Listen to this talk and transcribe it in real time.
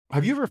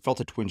Have you ever felt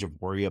a twinge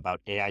of worry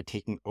about AI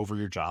taking over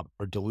your job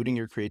or diluting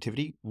your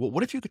creativity? Well,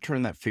 what if you could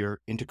turn that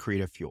fear into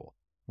creative fuel?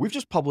 We've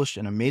just published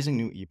an amazing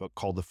new ebook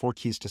called The 4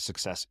 Keys to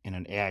Success in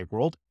an AI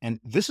World,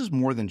 and this is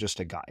more than just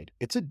a guide.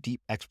 It's a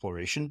deep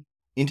exploration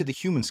into the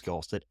human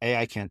skills that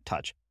AI can't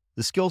touch,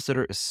 the skills that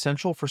are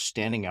essential for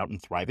standing out and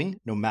thriving,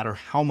 no matter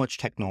how much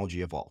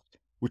technology evolves.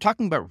 We're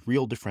talking about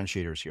real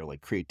differentiators here,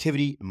 like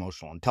creativity,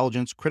 emotional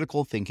intelligence,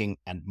 critical thinking,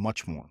 and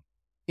much more.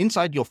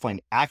 Inside, you'll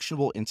find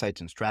actionable insights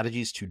and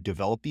strategies to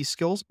develop these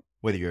skills,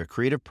 whether you're a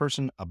creative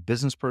person, a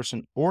business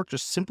person, or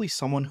just simply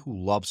someone who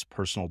loves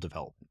personal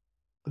development.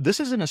 This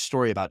isn't a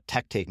story about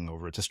tech taking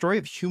over. It's a story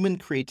of human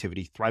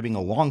creativity thriving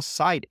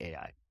alongside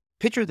AI.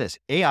 Picture this,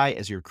 AI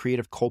as your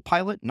creative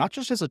co-pilot, not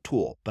just as a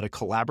tool, but a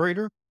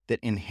collaborator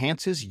that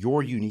enhances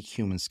your unique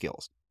human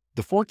skills.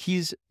 The 4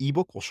 Keys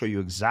ebook will show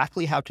you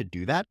exactly how to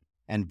do that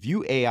and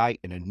view AI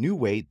in a new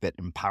way that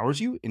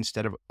empowers you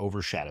instead of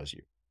overshadows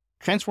you.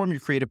 Transform your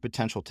creative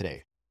potential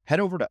today. Head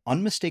over to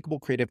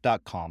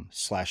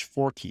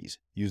unmistakablecreative.com/4keys.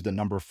 Use the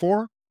number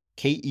 4,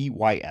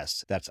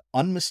 KEYS. That's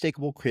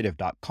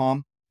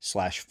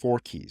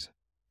unmistakablecreative.com/4keys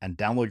and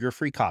download your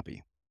free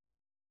copy.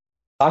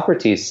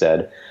 Socrates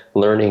said,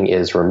 learning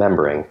is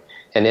remembering.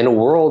 And in a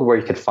world where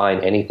you could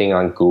find anything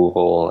on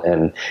Google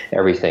and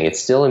everything, it's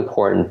still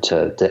important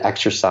to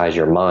exercise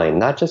your mind,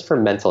 not just for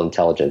mental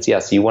intelligence.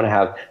 Yes, you want to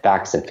have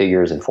facts and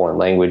figures and foreign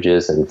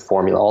languages and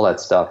formula, all that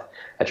stuff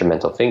at your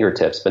mental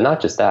fingertips, but not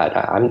just that.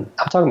 I'm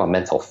talking about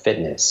mental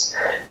fitness.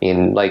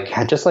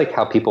 Just like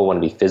how people want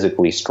to be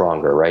physically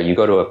stronger, right? You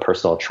go to a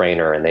personal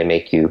trainer and they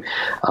make your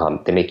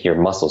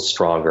muscles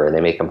stronger and they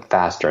make them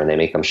faster and they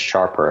make them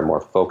sharper and more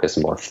focused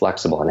and more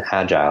flexible and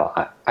agile.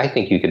 I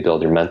think you could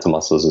build your mental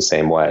muscles the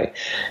same way.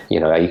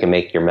 You can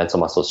make your mental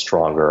muscles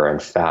stronger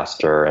and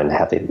faster and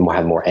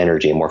have more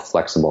energy and more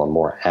flexible and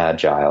more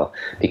agile,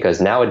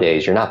 because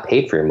nowadays you're not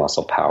paid for your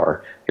muscle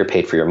power. You're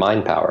paid for your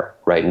mind power,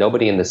 right?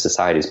 Nobody in this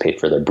society is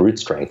paid for their brute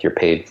strength. You're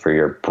paid for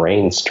your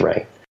brain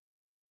strength.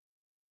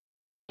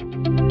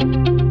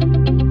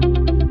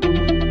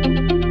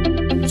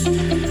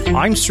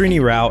 I'm Srini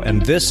Rao,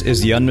 and this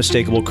is the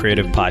Unmistakable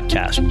Creative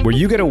Podcast, where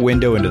you get a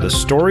window into the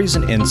stories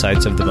and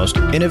insights of the most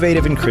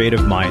innovative and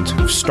creative minds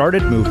who've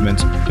started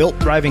movements, built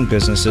thriving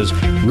businesses,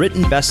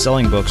 written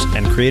best-selling books,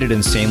 and created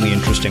insanely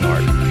interesting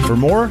art. For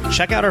more,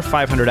 check out our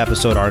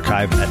 500-episode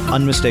archive at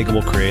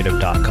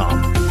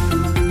unmistakablecreative.com.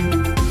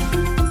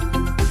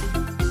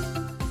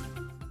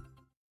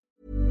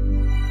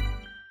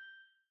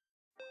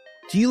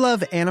 Do you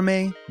love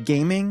anime,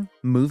 gaming,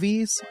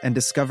 movies, and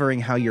discovering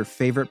how your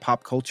favorite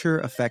pop culture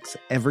affects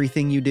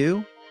everything you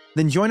do?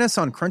 Then join us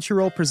on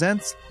Crunchyroll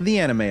Presents The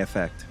Anime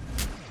Effect.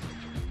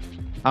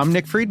 I'm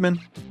Nick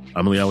Friedman.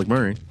 I'm Lee Alec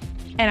Murray.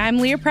 And I'm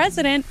Leah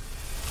President.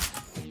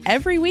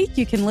 Every week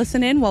you can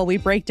listen in while we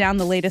break down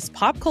the latest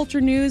pop culture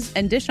news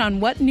and dish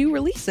on what new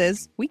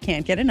releases we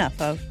can't get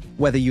enough of.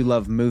 Whether you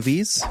love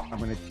movies, I'm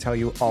going to tell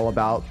you all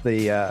about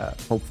the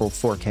hopeful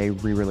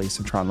 4K re-release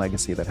of Tron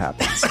Legacy that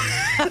happens.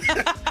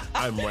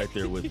 I'm right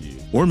there with you.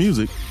 Or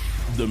music.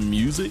 The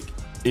music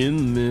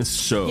in this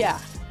show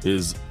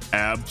is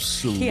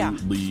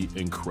absolutely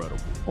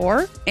incredible.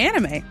 Or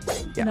anime.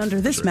 And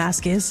under this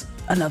mask is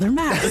another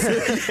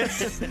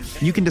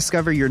mask. You can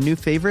discover your new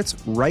favorites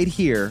right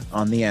here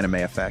on The Anime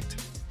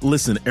Effect.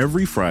 Listen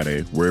every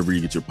Friday wherever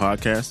you get your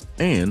podcasts,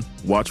 and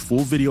watch full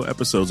video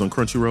episodes on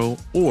Crunchyroll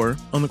or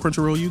on the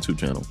Crunchyroll YouTube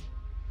channel.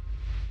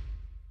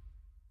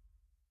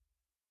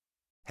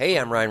 Hey,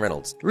 I'm Ryan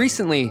Reynolds.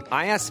 Recently,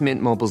 I asked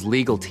Mint Mobile's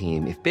legal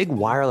team if big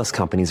wireless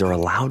companies are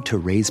allowed to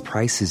raise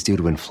prices due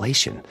to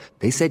inflation.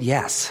 They said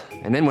yes.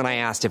 And then when I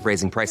asked if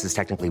raising prices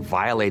technically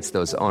violates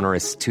those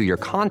onerous 2-year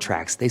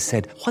contracts, they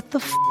said, "What the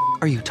f***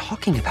 are you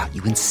talking about,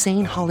 you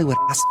insane Hollywood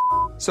ass?"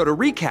 So to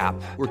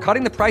recap, we're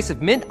cutting the price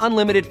of Mint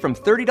Unlimited from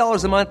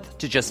 $30 a month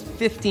to just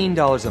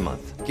 $15 a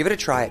month. Give it a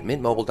try at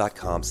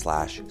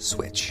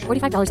mintmobile.com/switch.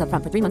 $45 up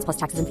front for 3 months plus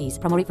taxes and fees.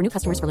 Promo rate for new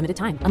customers for limited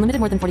time. Unlimited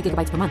more than 40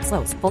 gigabytes per month.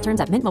 Slows full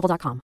terms at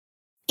mintmobile.com.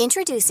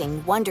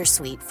 Introducing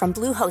Wondersuite from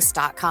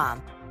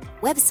Bluehost.com.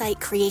 Website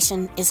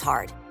creation is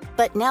hard,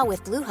 but now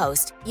with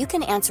Bluehost, you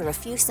can answer a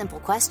few simple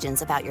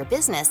questions about your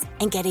business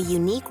and get a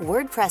unique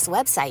WordPress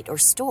website or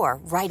store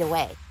right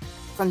away.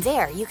 From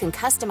there, you can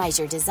customize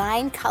your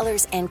design,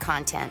 colors, and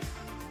content.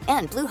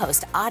 And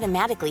Bluehost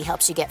automatically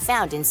helps you get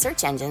found in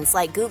search engines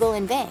like Google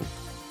and Bing.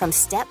 From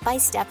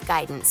step-by-step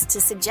guidance to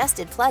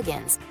suggested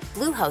plugins,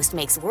 Bluehost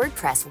makes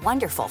WordPress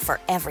wonderful for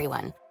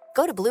everyone.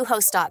 Go to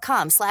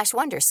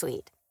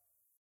bluehost.com/wondersuite.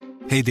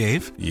 Hey,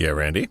 Dave. Yeah,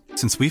 Randy.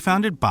 Since we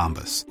founded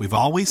Bombas, we've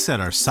always said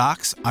our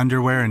socks,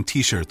 underwear, and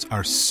T-shirts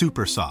are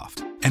super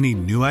soft. Any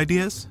new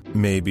ideas?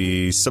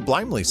 Maybe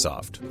sublimely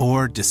soft.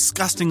 Or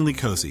disgustingly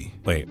cozy.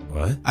 Wait,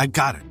 what? I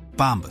got it.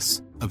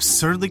 Bombas.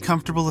 Absurdly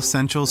comfortable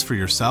essentials for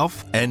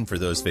yourself and for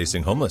those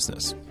facing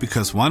homelessness.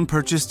 Because one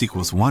purchased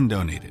equals one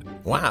donated.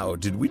 Wow,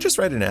 did we just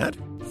write an ad?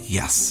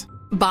 Yes.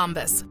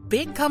 Bombas.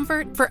 Big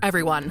comfort for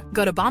everyone.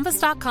 Go to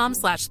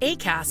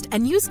bombas.com/ACAST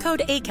and use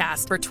code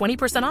ACAST for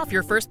 20% off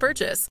your first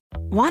purchase.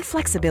 Want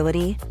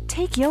flexibility?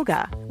 Take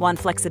yoga. Want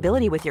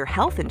flexibility with your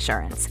health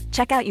insurance?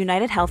 Check out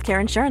United Healthcare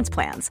Insurance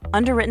Plans.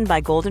 Underwritten by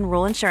Golden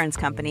Rule Insurance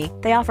Company,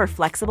 they offer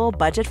flexible,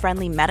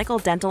 budget-friendly medical,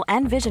 dental,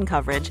 and vision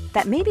coverage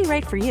that may be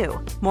right for you.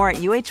 More at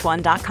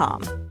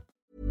UH1.com.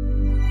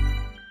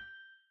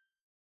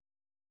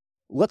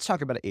 Let's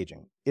talk about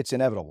aging. It's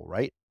inevitable,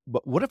 right?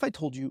 But what if I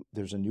told you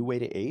there's a new way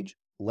to age,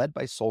 led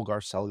by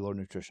Solgar Cellular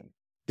Nutrition?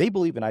 They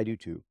believe, and I do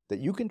too, that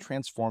you can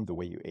transform the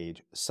way you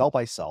age cell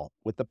by cell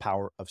with the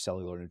power of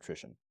cellular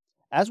nutrition.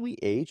 As we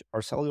age,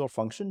 our cellular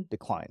function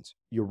declines.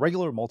 Your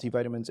regular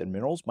multivitamins and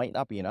minerals might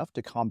not be enough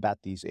to combat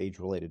these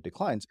age-related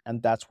declines,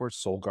 and that's where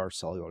Solgar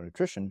Cellular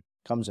Nutrition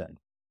comes in.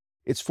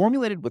 It's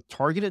formulated with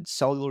targeted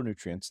cellular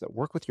nutrients that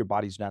work with your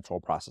body's natural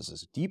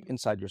processes deep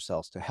inside your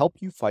cells to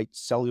help you fight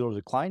cellular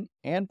decline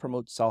and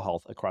promote cell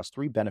health across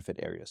 3 benefit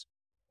areas.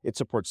 It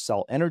supports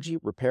cell energy,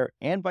 repair,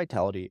 and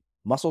vitality,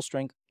 muscle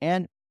strength,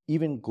 and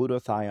even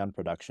glutathione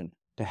production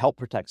to help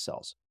protect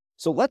cells.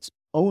 So let's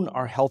own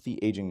our healthy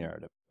aging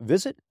narrative.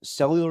 Visit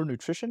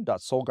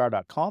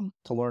cellularnutrition.solgar.com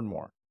to learn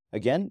more.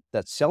 Again,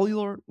 that's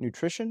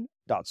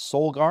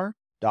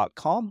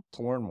cellularnutrition.solgar.com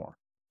to learn more.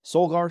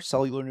 Solgar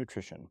Cellular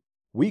Nutrition.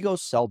 We go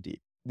cell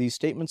deep. These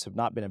statements have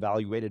not been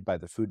evaluated by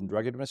the Food and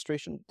Drug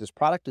Administration. This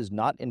product is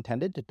not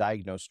intended to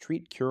diagnose,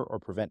 treat, cure, or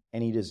prevent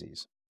any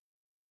disease.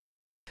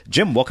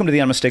 Jim, welcome to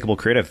the Unmistakable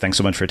Creative. Thanks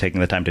so much for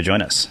taking the time to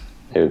join us.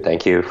 Dude,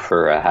 thank you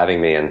for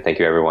having me, and thank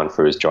you everyone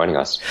for who's joining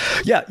us.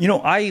 Yeah,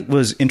 I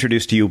was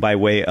introduced to you by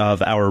way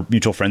of our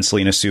mutual friend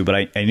Selena Sue,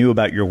 but I knew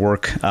about your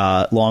work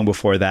long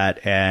before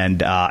that,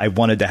 and I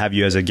wanted to have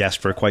you as a guest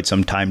for quite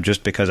some time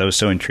just because I was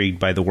so intrigued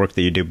by the work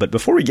that you do. But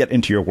before we get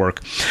into your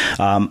work,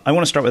 I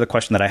want to start with a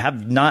question that I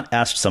have not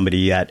asked somebody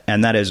yet,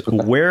 and that is,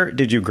 where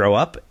did you grow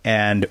up,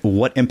 and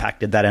what impact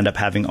did that end up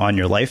having on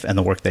your life and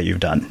the work that you've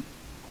done?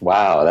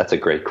 Wow, that's a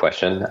great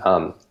question.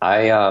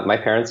 My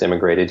parents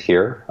immigrated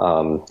here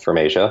from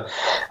Asia.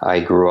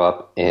 I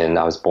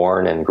was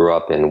born and grew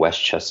up in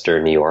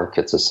Westchester, New York.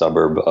 It's a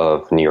suburb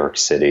of New York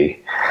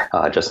City,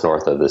 just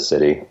north of the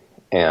city.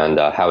 And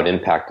how it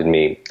impacted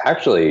me,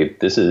 actually,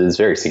 this is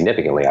very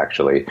significantly,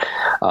 actually.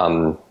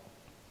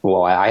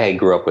 I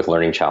grew up with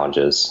learning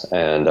challenges,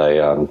 and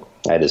I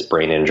had this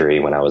brain injury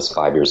when I was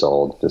 5 years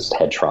old, just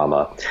head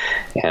trauma.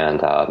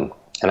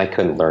 And I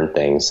couldn't learn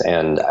things.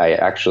 And so I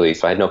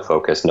had no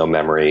focus, no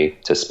memory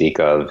to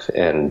speak of,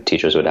 and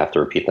teachers would have to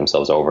repeat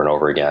themselves over and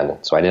over again.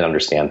 So I didn't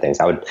understand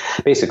things. I would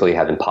basically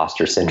have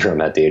imposter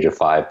syndrome at the age of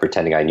 5,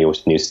 pretending I knew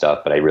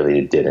stuff, but I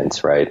really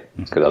didn't, right?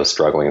 Because I was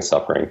struggling and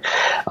suffering.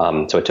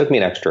 So it took me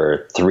an extra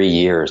 3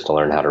 years to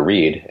learn how to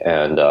read.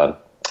 And I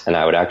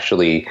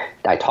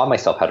taught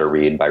myself how to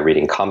read by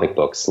reading comic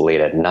books late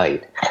at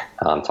night,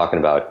 talking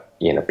about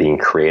being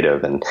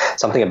creative, and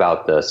something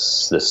about the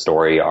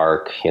story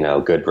arc,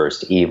 good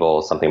versus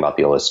evil, something about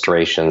the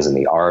illustrations and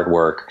the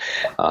artwork,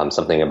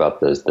 something about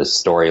the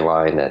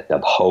storyline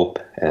of hope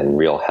and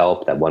real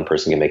help, that one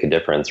person can make a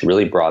difference,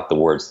 really brought the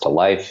words to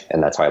life.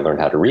 And that's how I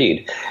learned how to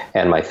read.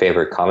 And my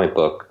favorite comic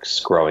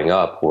books growing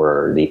up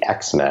were the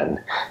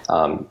X-Men.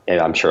 And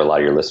I'm sure a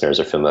lot of your listeners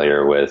are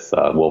familiar with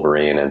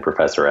Wolverine and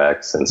Professor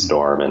X and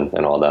Storm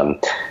and all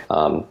them.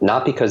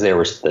 Not because they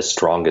were the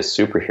strongest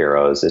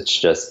superheroes. It's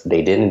just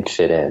they didn't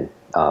fit in.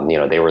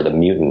 They were the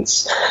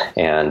mutants.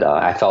 And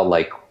I felt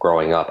like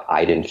growing up,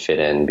 I didn't fit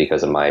in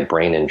because of my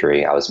brain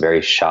injury. I was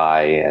very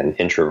shy and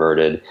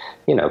introverted,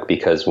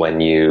 because when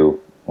you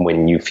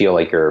feel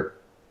like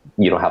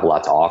you don't have a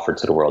lot to offer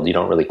to the world, you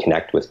don't really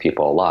connect with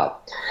people a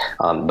lot.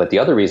 But the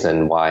other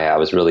reason why I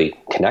was really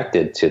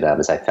connected to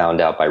them is I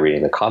found out by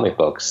reading the comic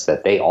books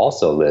that they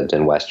also lived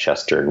in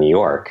Westchester, New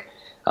York.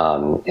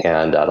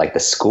 Like the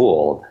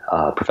school,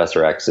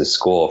 Professor X's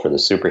school for the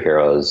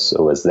superheroes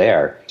was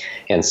there.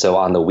 And so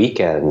on the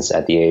weekends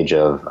at the age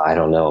of, I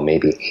don't know,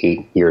 maybe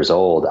 8 years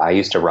old, I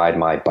used to ride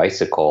my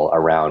bicycle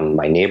around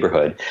my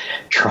neighborhood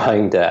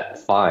trying to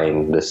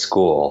find the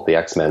school, the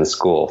X-Men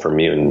school for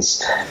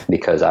mutants,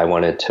 because I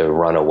wanted to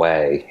run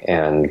away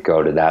and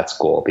go to that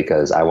school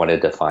because I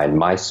wanted to find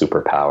my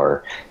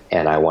superpower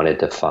and I wanted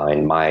to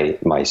find my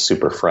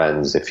super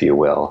friends, if you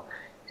will.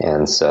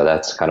 And so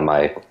that's kind of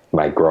my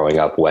growing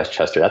up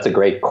Westchester. That's a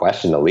great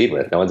question to lead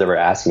with. No one's ever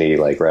asked me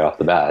like right off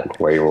the bat,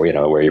 where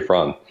you're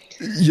from.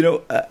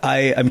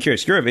 I'm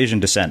curious. You're of Asian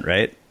descent,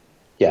 right?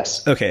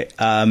 Yes. Okay.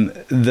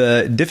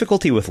 The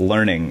difficulty with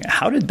learning,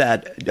 how did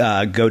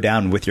that go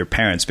down with your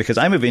parents? Because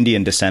I'm of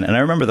Indian descent, and I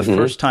remember the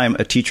first time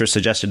a teacher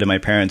suggested to my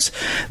parents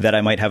that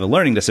I might have a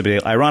learning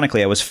disability.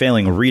 Ironically, I was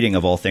failing reading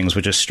of all things,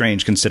 which is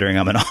strange considering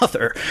I'm an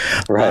author.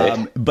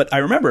 Right. But I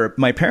remember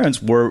my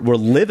parents were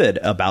livid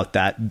about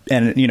that,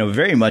 and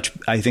very much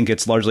I think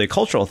it's largely a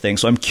cultural thing.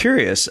 So I'm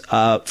curious,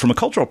 from a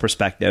cultural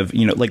perspective,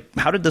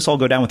 how did this all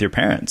go down with your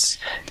parents?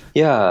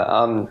 Yeah,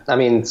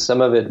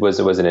 some of it was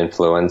an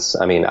influence.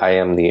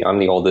 I'm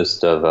the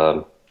oldest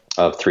of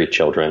of 3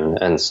 children.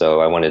 And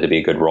so I wanted to be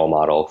a good role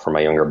model for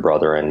my younger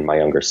brother and my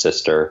younger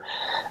sister.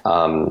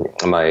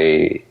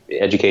 My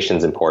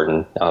education's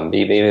important,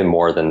 even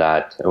more than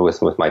that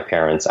with my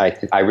parents.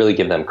 I really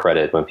give them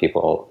credit when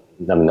people,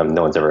 no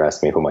one's ever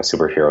asked me who my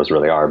superheroes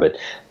really are, but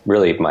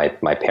really my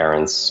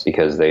parents,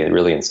 because they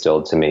really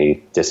instilled to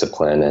me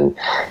discipline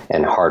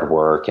and hard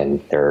work,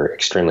 and they're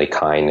extremely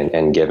kind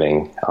and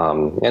giving.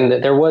 And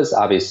there was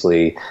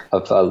obviously a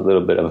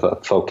little bit of a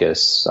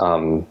focus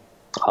on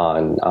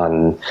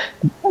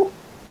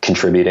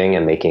contributing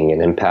and making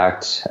an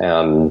impact.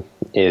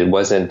 It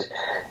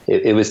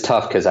was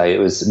tough because it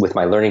was with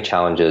my learning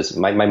challenges.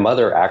 My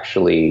mother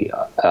actually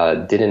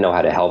didn't know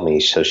how to help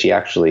me, so she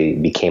actually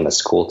became a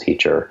school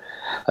teacher,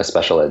 a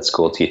special ed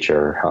school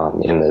teacher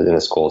in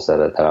the schools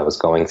that I was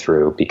going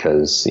through.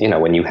 Because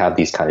when you have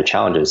these kind of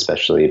challenges,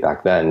 especially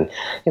back then,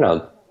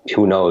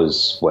 who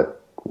knows what.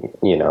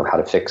 How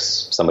to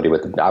fix somebody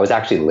I was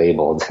actually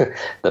labeled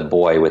the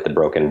boy with the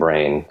broken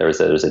brain. There was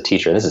a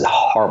teacher, and this is a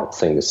horrible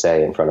thing to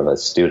say in front of a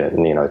student,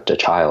 a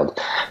child,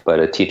 but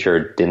a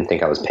teacher didn't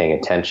think I was paying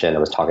attention. I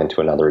was talking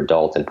to another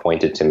adult and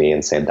pointed to me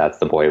and said, "That's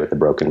the boy with the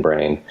broken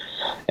brain."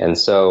 And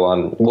so,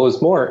 what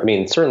was more,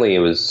 certainly it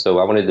was, so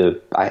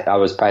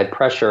I had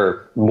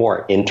pressure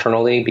more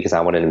internally because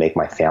I wanted to make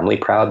my family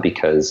proud,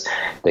 because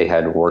they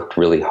had worked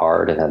really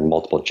hard and had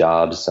multiple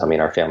jobs.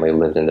 Our family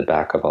lived in the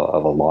back of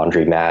a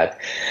laundromat.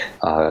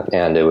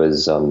 And it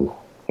was, so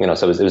it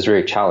was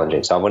very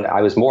challenging. So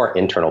I was more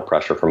internal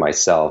pressure for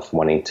myself,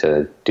 wanting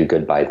to do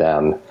good by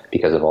them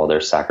because of all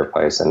their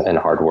sacrifice and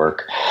hard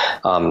work.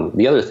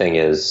 The other thing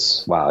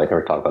is, wow, I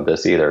never talked about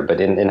this either, but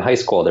in high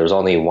school, there was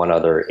only one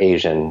other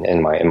Asian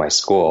in my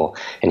school,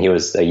 and he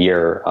was a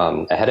year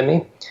ahead of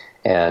me.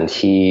 And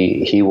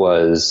he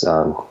was,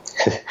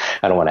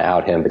 I don't want to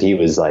out him, but he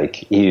was I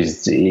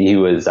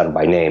don't know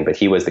by name, but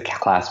he was the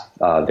class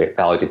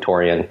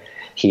valedictorian.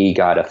 He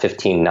got a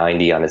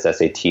 1590 on his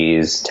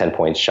SATs, 10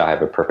 points shy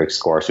of a perfect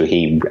score. So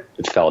he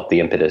felt the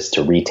impetus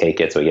to retake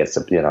it. So he gets,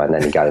 and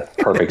then he got a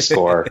perfect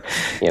score.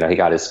 He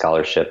got his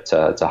scholarship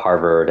to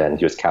Harvard, and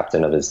he was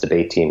captain of his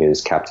debate team. He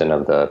was captain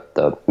of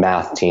the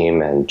math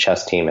team and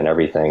chess team and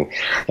everything.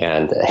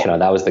 And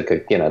that was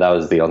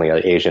the only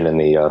other Asian in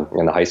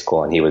the high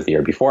school, and he was the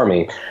year before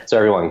me. So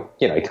everyone,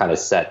 he kind of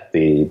set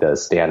the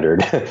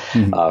standard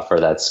for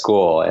that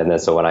school. And then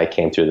so when I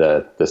came through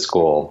the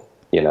school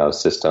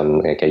system,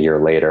 like a year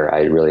later,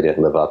 I really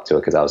didn't live up to it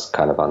because I was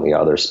kind of on the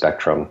other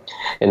spectrum.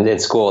 And in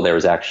school, there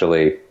was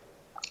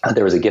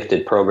a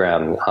gifted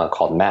program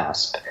called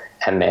MASP,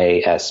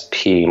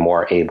 MASP,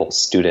 More Able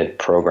Student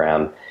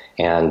Program.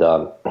 And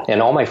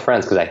all my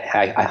friends, because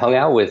I hung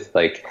out with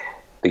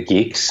the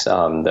geeks,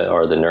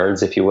 or the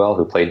nerds, if you will,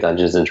 who played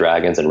Dungeons and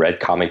Dragons and read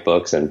comic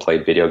books and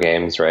played video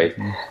games, right?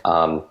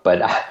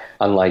 But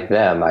unlike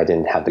them, I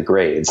didn't have the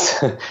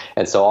grades.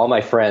 And so all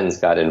my friends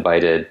got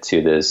invited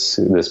to this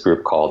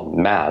group called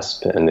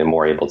MASP, and the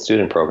More Able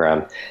Student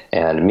Program.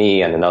 And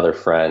me and another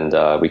friend,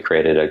 we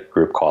created a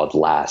group called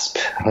LASP,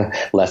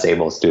 Less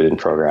Able Student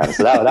Program.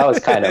 So that was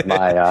kind of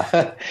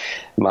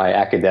my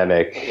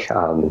academic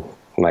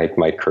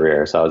my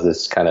career. So I was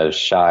this kind of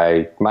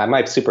shy. My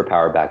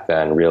superpower back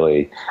then,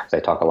 really, because I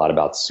talk a lot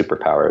about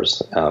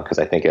superpowers, because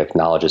I think if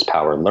knowledge is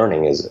power,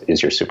 learning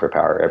is your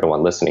superpower.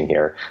 Everyone listening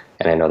here,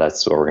 and I know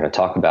that's what we're going to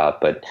talk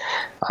about. But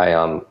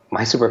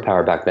my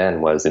superpower back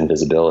then was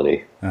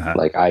invisibility.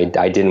 I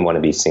didn't want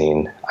to be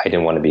seen. I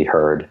didn't want to be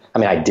heard.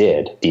 I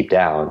did deep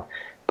down,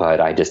 but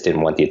I just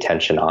didn't want the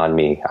attention on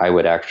me. I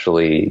would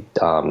actually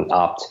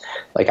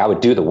I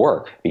would do the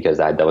work because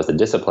that was the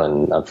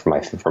discipline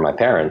for my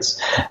parents,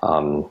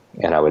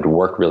 and I would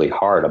work really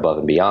hard above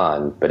and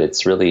beyond. But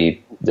it's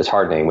really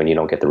disheartening when you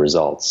don't get the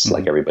results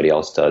like everybody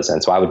else does.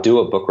 And so I would do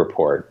a book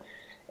report,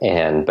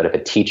 but if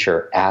a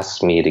teacher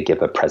asked me to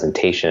give a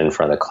presentation in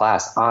front of the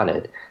class on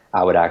it,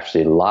 I would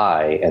actually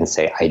lie and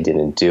say I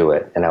didn't do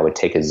it, and I would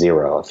take a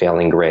 0, a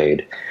failing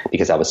grade,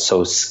 because I was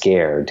so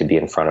scared to be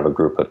in front of a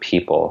group of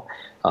people.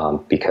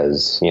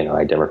 Because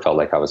I never felt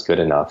like I was good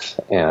enough,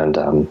 and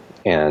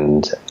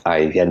I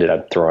ended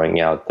up throwing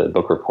out the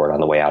book report on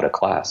the way out of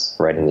class,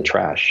 right in the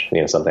trash.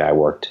 Something I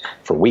worked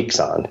for weeks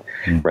on,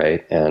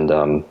 right? And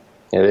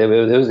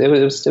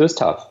it was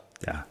tough.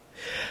 Yeah.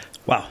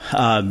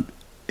 Wow.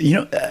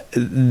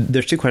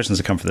 There's 2 questions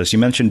that come from this. You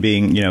mentioned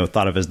being,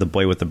 thought of as the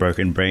boy with the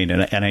broken brain.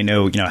 And I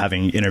know,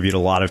 having interviewed a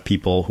lot of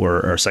people who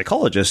are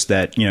psychologists,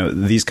 that,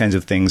 these kinds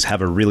of things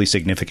have a really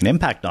significant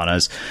impact on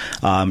us.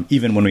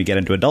 Even when we get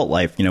into adult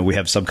life, we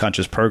have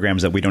subconscious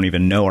programs that we don't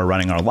even know are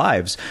running our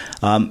lives.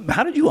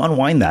 How did you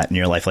unwind that in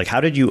your life?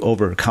 How did you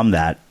overcome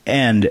that?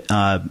 And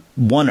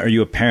one, are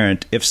you a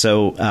parent? If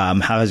so, how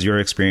has your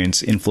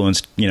experience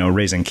influenced,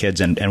 raising kids?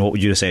 And what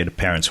would you say to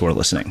parents who are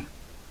listening?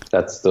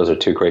 Those are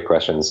 2 great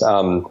questions.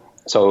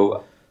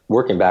 So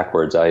working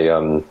backwards,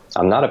 I'm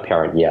not a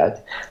parent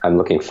yet. I'm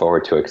looking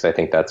forward to it because I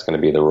think that's going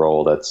to be the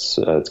role that's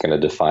going to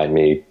define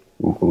me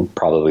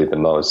probably the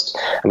most.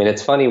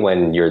 It's funny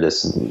when you're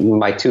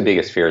my 2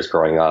 biggest fears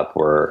growing up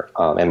were,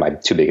 and my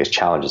 2 biggest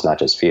challenges, not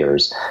just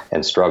fears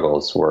and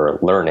struggles, were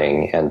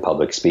learning and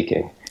public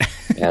speaking.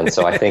 And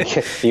so I think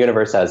the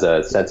universe has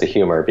a sense of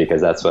humor,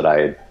 because that's what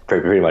I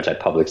pretty much I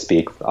public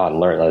speak on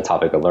the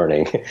topic of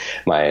learning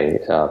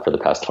for the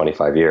past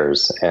 25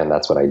 years, and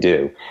that's what I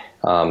do.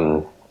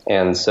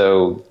 And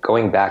so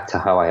going back to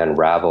how I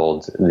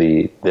unraveled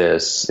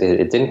this,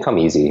 it didn't come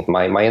easy.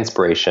 My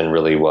inspiration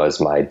really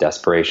was my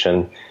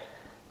desperation.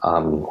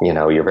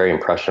 You're very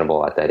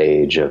impressionable at that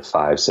age of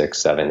 5,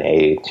 6, 7,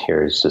 8.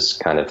 You're just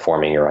kind of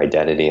forming your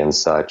identity and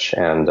such.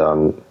 And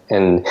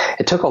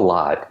it took a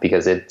lot,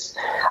 because it's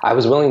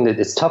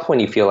tough when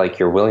you feel like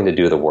you're willing to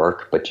do the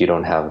work, but you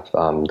don't have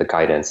the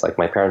guidance. Like,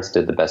 my parents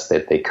did the best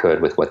that they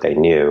could with what they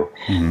knew.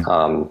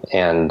 Mm-hmm.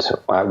 And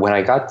when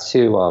I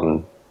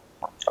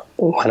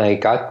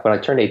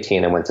turned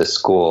 18 and went to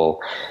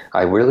school,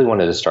 I really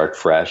wanted to start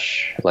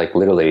fresh, like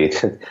literally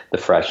the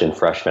fresh and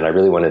freshman. I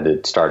really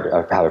wanted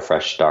to have a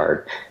fresh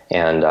start,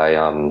 and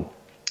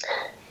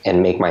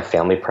and make my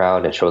family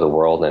proud and show the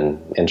world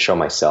and show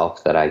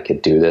myself that I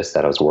could do this,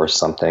 that I was worth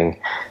something.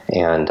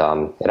 And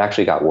it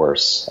actually got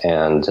worse,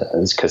 and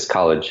it's because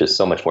college is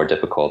so much more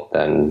difficult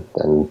than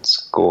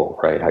school,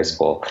 right? High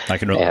school. I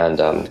can relate.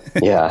 And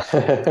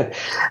yeah,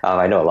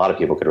 I know a lot of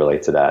people could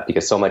relate to that,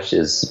 because so much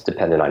is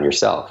dependent on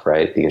yourself,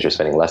 right? Because you're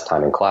spending less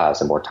time in class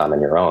and more time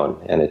on your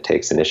own, and it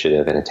takes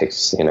initiative, and it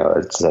takes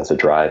a sense of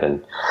drive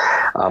and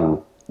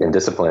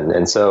discipline.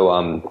 And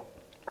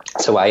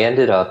so I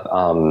ended up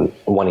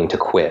wanting to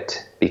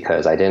quit,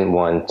 because I didn't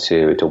want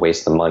to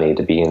waste the money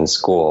to be in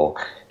school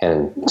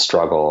and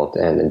struggle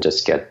and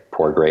just get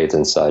poor grades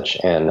and such.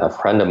 And a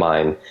friend of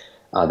mine,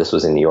 this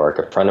was in New York,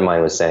 a friend of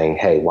mine was saying,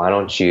 "Hey, why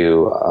don't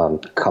you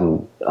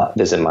come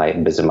visit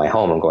my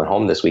home? I'm going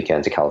home this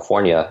weekend to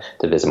California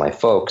to visit my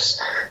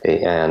folks,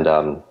 and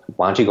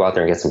why don't you go out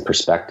there and get some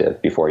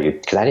perspective before you?"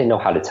 Because I didn't know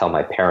how to tell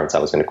my parents I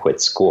was going to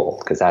quit school,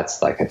 because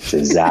that's like a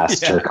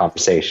disaster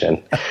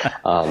conversation.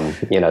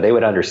 They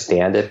would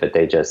understand it, but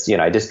they just,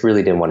 I just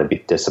really didn't want to be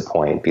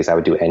disappointed, because I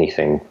would do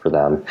anything for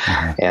them.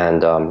 Mm-hmm.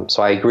 And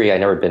so I agree.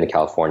 I'd never been to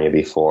California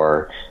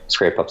before.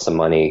 Scrape up some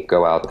money,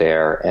 go out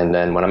there, and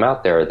then when I'm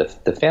out there,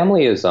 the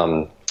family is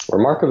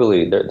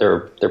remarkably,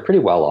 they're pretty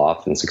well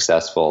off and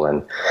successful,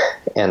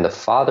 and the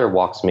father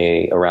walks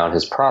me around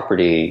his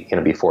property,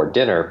 before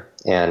dinner,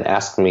 and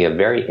asked me a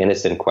very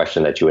innocent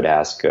question that you would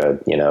ask a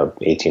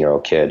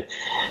 18-year-old kid,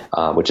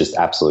 which is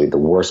absolutely the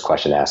worst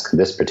question to ask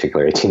this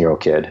particular 18-year-old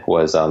kid,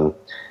 was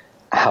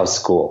how's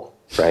school,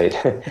 right?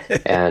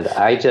 And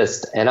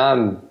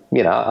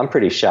I'm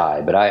pretty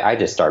shy, but I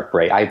just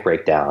I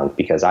break down,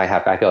 because I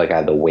feel like I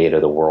have the weight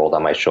of the world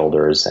on my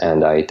shoulders,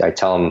 and I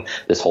tell him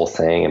this whole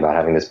thing about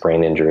having this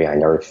brain injury, I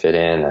never fit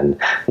in,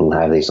 and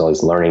I have all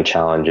these learning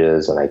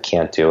challenges, and I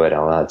can't do it. I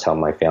don't know how to tell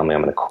my family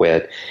I'm going to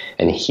quit.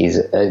 And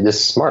he's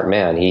this smart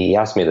man. He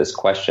asked me this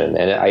question,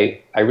 and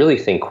I really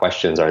think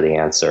questions are the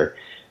answer.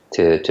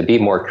 To be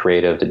more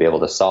creative, to be able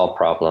to solve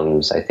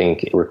problems, I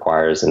think it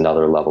requires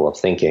another level of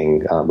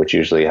thinking, which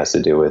usually has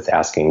to do with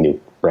asking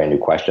brand new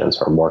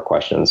questions or more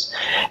questions.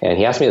 And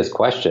he asked me this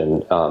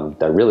question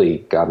that really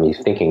got me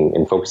thinking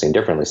and focusing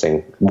differently,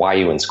 saying, "Why are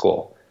you in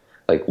school?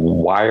 Like,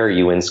 why are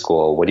you in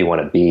school? What do you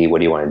want to be? What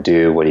do you want to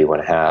do? What do you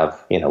want to have?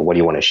 What do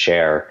you want to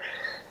share?"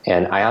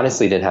 And I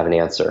honestly didn't have an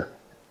answer.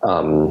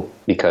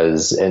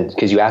 Because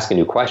you ask a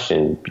new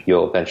question,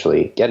 you'll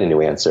eventually get a new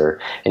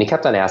answer. And he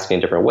kept on asking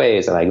in different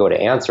ways, and I go to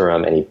answer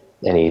him,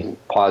 and he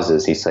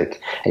pauses. He's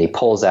like, and he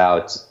pulls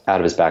out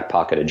of his back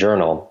pocket a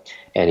journal,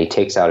 and he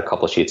takes out a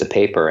couple of sheets of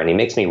paper, and he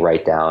makes me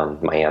write down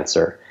my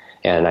answer.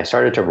 And I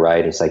started to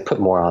write. He's like,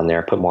 put more on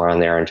there,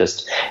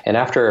 and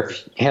after a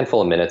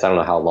handful of minutes, I don't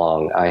know how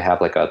long, I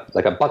have like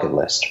a bucket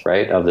list,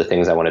 right, of the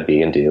things I want to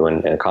be and do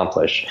and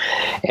accomplish.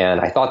 And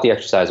I thought the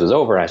exercise was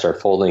over, and I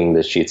started folding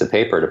the sheets of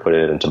paper to put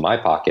it into my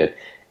pocket,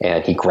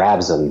 and he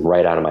grabs them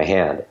right out of my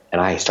hand, and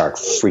I start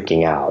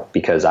freaking out,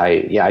 because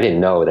I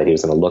didn't know that he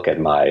was going to look at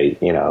my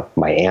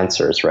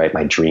answers, right,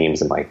 my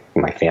dreams and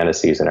my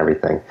fantasies and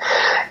everything.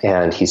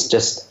 And he's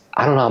just,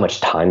 I don't know how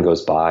much time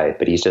goes by,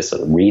 but he's just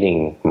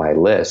reading my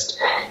list.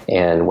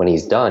 And when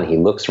he's done, he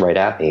looks right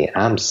at me.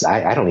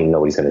 I don't even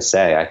know what he's going to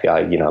say. I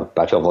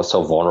feel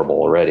so vulnerable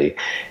already.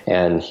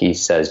 And he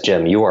says,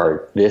 "Jim, you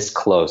are this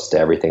close to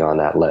everything on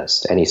that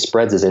list." And he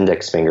spreads his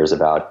index fingers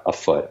about a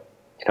foot,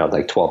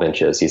 like 12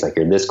 inches. He's like,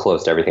 "You're this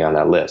close to everything on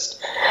that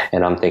list."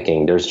 And I'm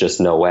thinking, there's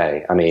just no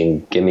way. I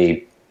mean, give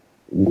me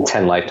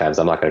 10 lifetimes,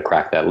 I'm not going to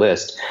crack that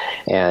list.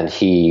 And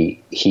he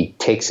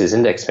takes his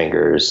index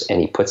fingers and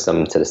he puts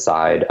them to the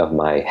side of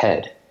my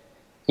head,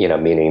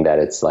 meaning that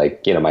it's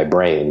like, my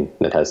brain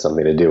that has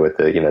something to do with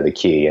the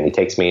key. And he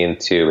takes me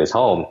into his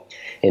home,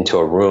 into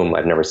a room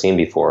I've never seen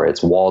before.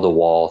 It's wall to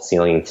wall,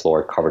 ceiling and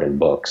floor covered in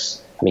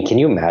books. I mean, can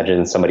you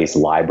imagine somebody's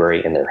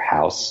library in their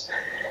house?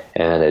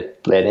 And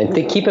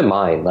keep in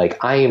mind,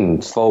 like, I am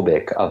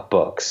phobic of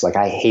books. Like,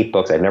 I hate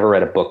books. I've never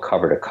read a book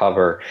cover to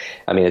cover.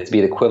 I mean, it'd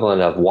be the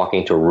equivalent of walking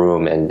into a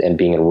room and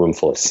being in a room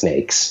full of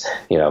snakes,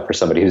 for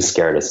somebody who's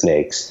scared of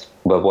snakes.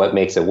 But what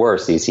makes it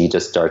worse is he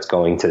just starts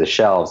going to the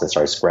shelves and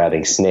starts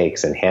grabbing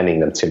snakes and handing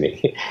them to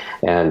me.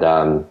 And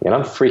I'm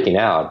freaking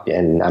out.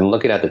 And I'm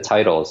looking at the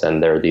titles,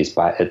 and there are these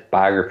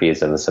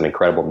biographies of some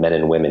incredible men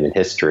and women in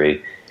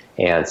history,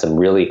 and some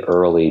really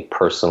early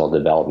personal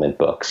development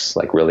books,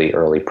 like really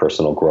early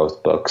personal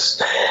growth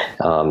books,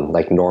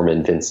 like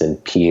Norman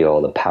Vincent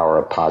Peale, The Power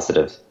of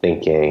Positive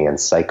Thinking, and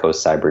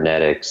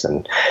Psycho-Cybernetics,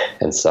 and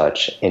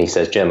such. And he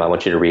says, Jim, I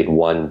want you to read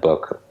one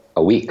book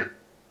a week.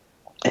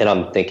 And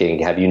I'm thinking,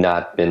 have you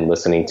not been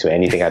listening to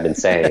anything I've been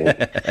saying?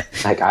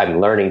 Like, I'm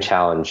learning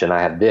challenge, and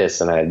I have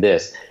this, and I have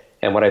this.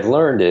 And what I've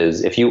learned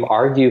is, if you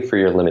argue for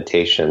your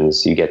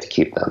limitations, you get to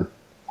keep them.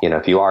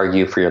 If you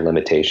argue for your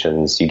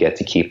limitations, you get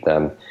to keep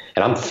them.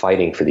 And I'm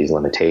fighting for these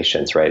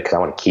limitations, right? Because I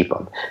want to keep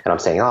them. And I'm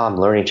saying, I'm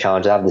learning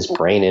challenge. I have this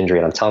brain injury,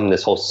 and I'm telling him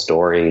this whole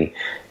story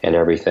and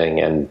everything.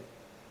 And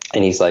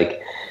he's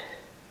like,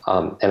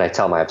 and I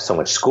tell him I have so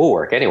much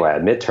schoolwork anyway, I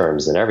have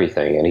midterms and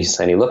everything. And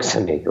he looks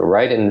at me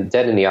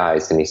dead in the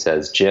eyes, and he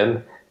says,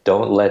 Jim,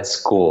 don't let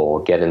school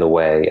get in the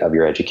way of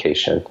your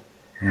education.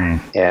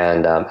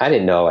 And I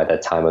didn't know at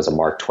that time it was a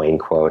Mark Twain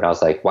quote. I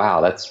was like,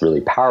 wow, that's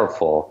really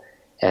powerful.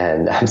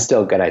 And I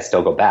still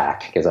go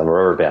back, because I'm a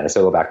rubber band. I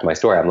still go back to my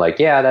story. I'm like,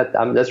 yeah,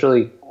 that's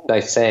really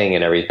nice saying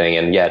and everything.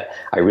 And yet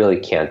I really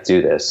can't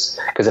do this,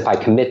 because if I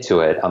commit to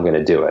it, I'm going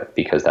to do it,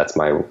 because that's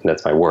my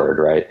word.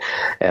 Right.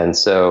 And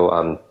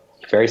so,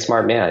 very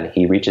smart man.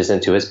 He reaches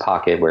into his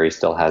pocket where he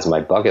still has my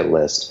bucket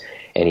list,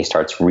 and he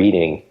starts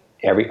reading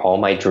all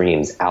my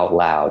dreams out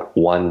loud,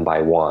 one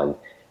by one.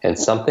 And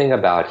something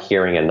about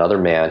hearing another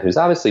man who's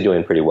obviously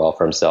doing pretty well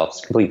for himself,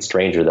 a complete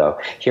stranger though,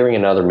 hearing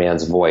another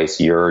man's voice,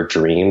 your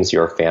dreams,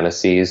 your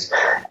fantasies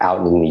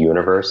out in the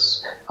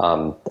universe,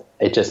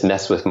 it just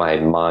messed with my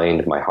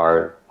mind, my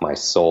heart, my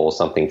soul,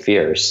 something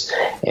fierce.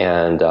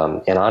 And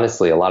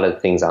honestly, a lot of the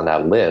things on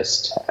that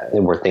list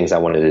were things I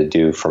wanted to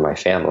do for my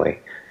family,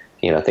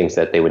 things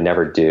that they would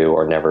never do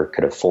or never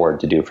could afford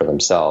to do for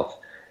themselves.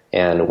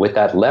 And with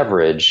that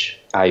leverage,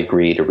 I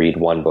agreed to read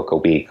one book a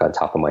week on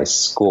top of my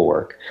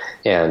schoolwork.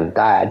 And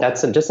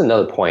that's just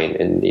another point.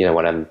 And,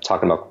 when I'm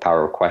talking about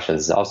power of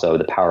questions, is also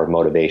the power of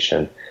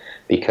motivation,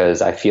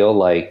 because I feel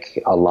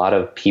like a lot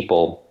of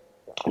people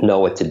know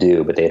what to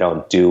do, but they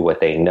don't do what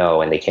they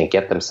know, and they can't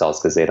get themselves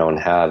because they don't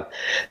have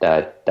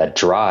that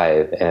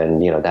drive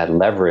and, that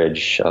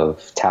leverage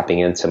of tapping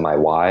into my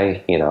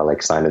why,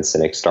 like Simon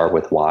Sinek, start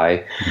with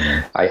why.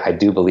 I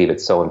do believe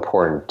it's so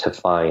important to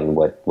find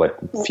what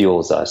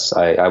fuels us.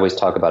 I always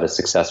talk about a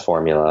success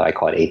formula. I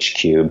call it H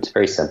cubed.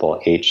 Very simple.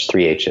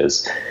 Three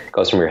H's. It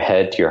goes from your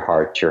head to your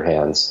heart to your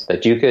hands.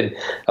 That you could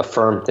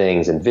affirm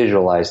things and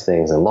visualize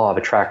things and law of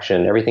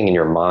attraction, everything in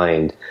your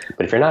mind.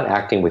 But if you're not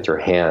acting with your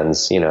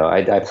hands,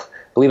 I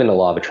believe in the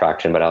law of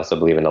attraction, but I also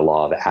believe in the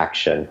law of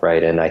action,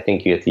 right? And I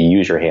think you have to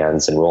use your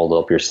hands and roll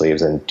up your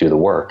sleeves and do the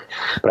work.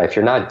 But if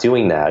you're not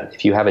doing that,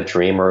 if you have a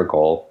dream or a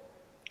goal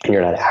and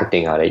you're not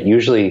acting on it,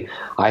 usually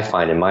I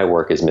find in my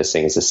work is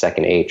missing is the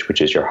second H,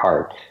 which is your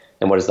heart.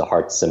 And what does the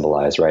heart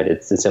symbolize, right?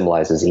 It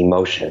symbolizes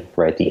emotion,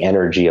 right? The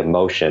energy of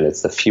motion.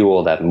 It's the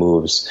fuel that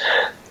moves,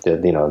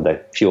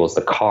 that fuels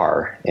the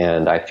car.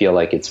 And I feel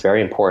like it's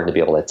very important to be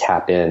able to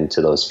tap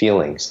into those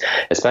feelings,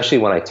 especially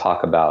when I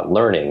talk about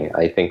learning.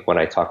 I think when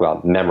I talk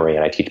about memory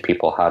and I teach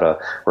people how to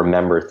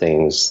remember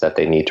things that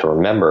they need to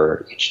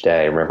remember each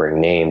day,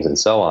 remembering names and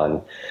so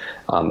on,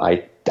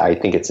 I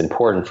think it's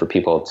important for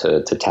people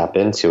to tap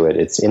into it.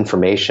 It's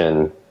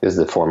information is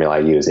the formula I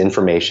use.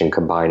 Information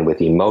combined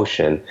with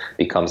emotion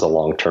becomes a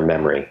long-term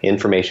memory.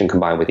 Information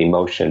combined with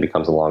emotion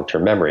becomes a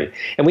long-term memory.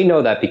 And we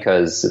know that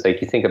because,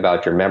 like, you think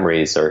about your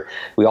memories, or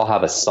we all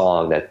have a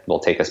song that will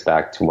take us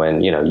back to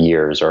when,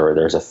 years, or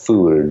there's a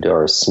food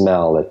or a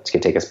smell that can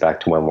take us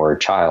back to when we're a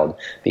child,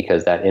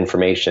 because that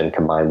information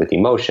combined with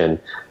emotion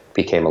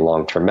became a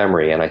long-term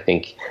memory. And I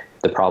think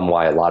the problem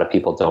why a lot of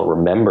people don't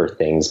remember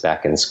things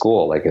back in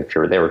school, like if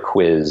they were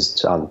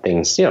quizzed on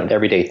things,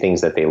 everyday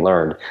things that they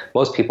learned,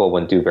 most people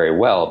wouldn't do very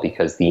well,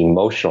 because the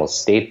emotional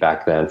state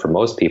back then for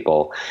most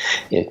people,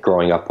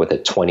 growing up with a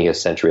 20th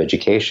century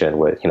education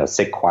with,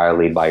 sit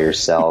quietly by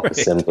yourself, right.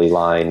 Assembly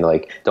line,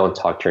 like don't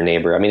talk to your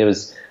neighbor. I mean, it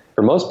was,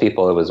 for most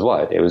people, it was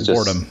what? It was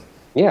just boredom.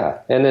 Yeah.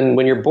 And then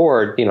when you're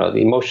bored, the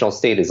emotional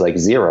state is like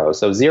zero.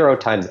 So 0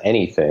 times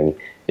anything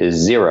is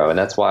 0. And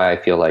that's why I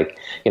feel like,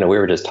 we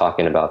were just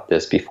talking about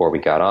this before we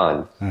got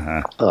on.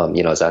 I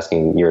was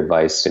asking your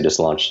advice. I just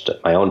launched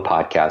my own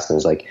podcast, and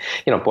it's like,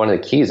 one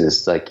of the keys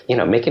is like,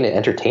 making it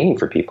entertaining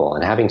for people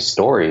and having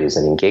stories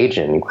and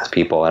engaging with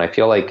people. And I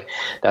feel like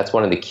that's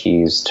one of the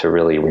keys to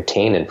really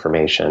retain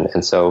information.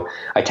 And so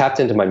I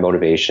tapped into my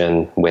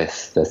motivation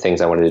with the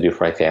things I wanted to do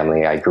for my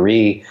family. I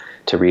agree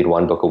to read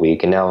one book a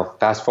week. And now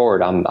fast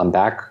forward, I'm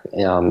back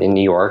in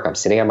New York. I'm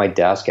sitting at my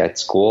desk at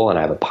school, and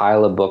I have a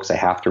pile of books I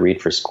have to read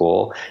for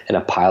school and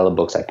a pile of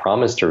books I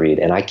promised to read,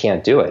 and I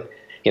can't do it.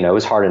 It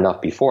was hard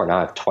enough before. Now I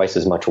have twice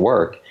as much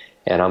work.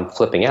 and I'm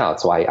flipping out.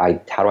 So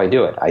how do I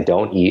do it? I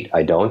don't eat,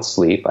 I don't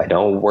sleep, I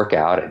don't work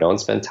out, I don't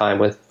spend time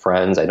with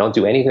friends, I don't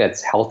do anything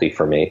that's healthy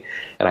for me,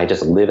 and I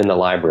just live in the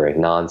library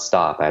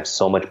nonstop. I have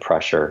so much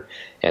pressure,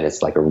 and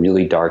it's like a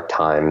really dark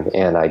time,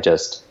 and I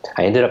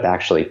ended up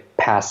actually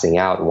passing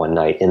out one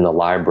night in the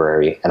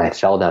library, and I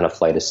fell down a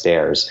flight of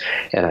stairs,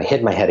 and I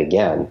hit my head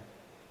again.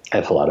 I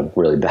have a lot of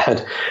really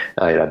bad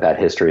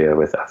history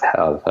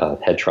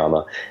of head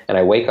trauma. And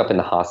I wake up in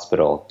the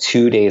hospital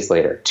 2 days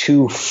later,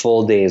 2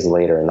 full days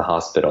later in the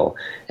hospital.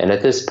 And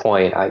at this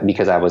point,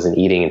 because I wasn't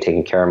eating and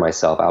taking care of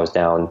myself, I was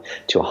down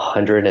to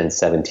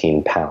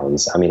 117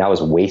 pounds. I mean, I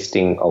was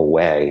wasting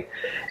away,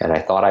 and I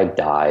thought I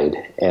died.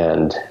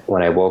 And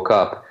when I woke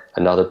up,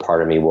 another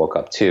part of me woke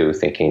up too,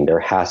 thinking there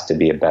has to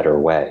be a better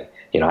way.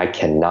 I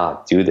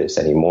cannot do this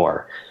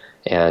anymore.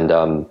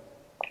 And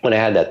when I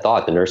had that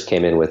thought, the nurse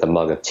came in with a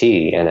mug of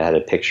tea, and it had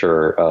a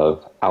picture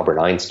of Albert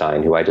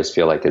Einstein, who I just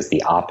feel like is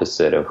the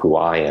opposite of who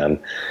I am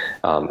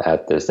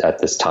at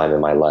this time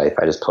in my life.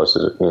 I just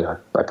posted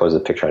a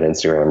picture on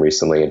Instagram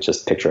recently, and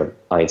just a picture of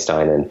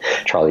Einstein and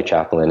Charlie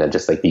Chaplin and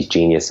just like these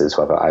geniuses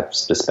who I've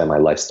just spent my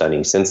life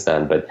studying since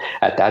then. But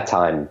at that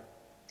time,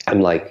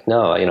 I'm like,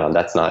 no,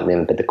 that's not.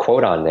 But the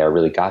quote on there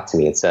really got to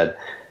me. It said,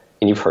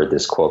 and you've heard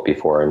this quote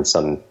before in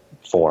some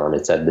form,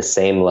 it said, the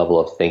same level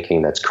of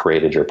thinking that's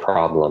created your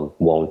problem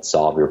won't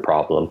solve your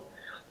problem.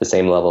 The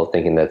same level of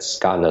thinking that's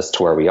gotten us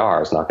to where we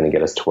are is not going to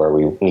get us to where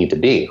we need to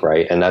be,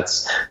 right? And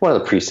that's one of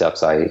the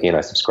precepts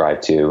I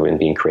subscribe to in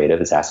being creative,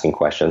 is asking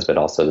questions, but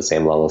also the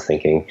same level of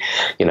thinking,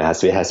 has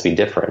to be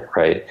different,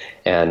 right?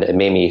 And it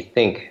made me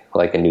think,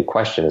 like, a new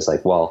question is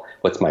like, well,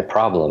 what's my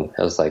problem?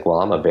 I was like, well,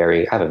 I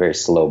have a very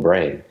slow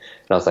brain.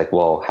 And I was like,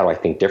 well, how do I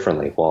think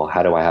differently? Well,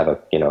 how do I have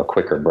a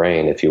quicker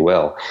brain, if you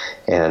will?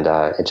 And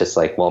it's just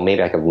like, well,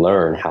 maybe I could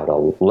learn how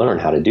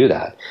to do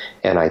that.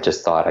 And I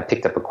just thought, I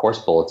picked up a course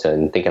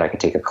bulletin thinking I could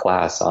take a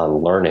class on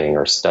learning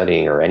or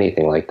studying or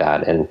anything like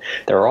that. And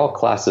there are all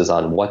classes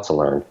on what to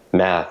learn: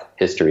 math,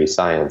 history,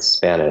 science,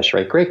 Spanish,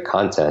 right? Great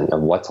content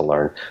of what to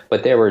learn.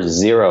 But there were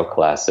 0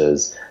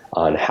 classes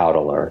on how to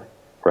learn.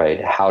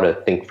 Right? How to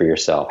think for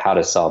yourself, how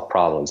to solve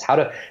problems, how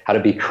to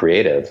be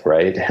creative,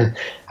 right?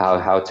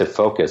 how to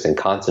focus and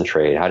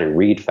concentrate, how to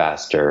read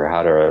faster,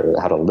 how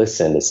to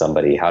listen to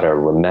somebody, how to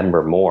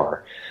remember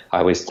more.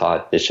 I always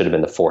thought this should have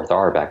been the 4th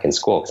R back in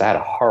school, because I had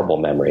a horrible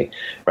memory,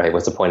 right?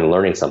 What's the point in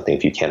learning something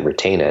if you can't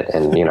retain it?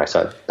 And I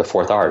saw the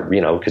 4th R,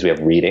 because we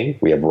have reading,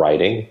 we have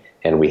writing,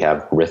 and we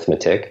have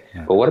arithmetic.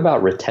 Yeah. But what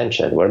about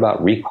retention? What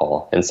about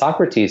recall? And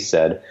Socrates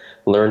said,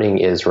 learning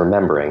is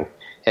remembering.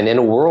 And in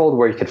a world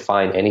where you could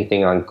find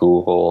anything on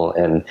Google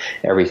and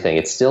everything,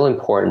 it's still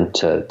important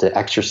to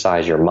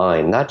exercise your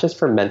mind, not just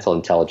for mental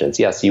intelligence.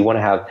 Yes, you want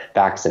to have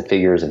facts and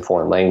figures and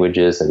foreign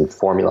languages and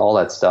formula, all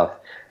that stuff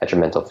at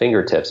your mental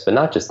fingertips, but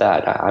not just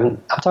that. I'm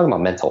talking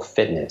about mental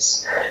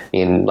fitness. I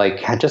mean,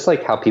 just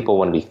like how people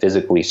want to be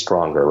physically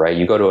stronger, right?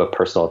 You go to a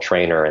personal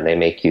trainer and they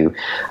make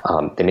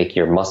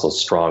your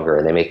muscles stronger,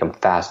 and they make them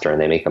faster, and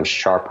they make them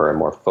sharper and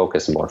more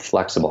focused and more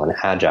flexible and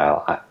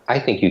agile. I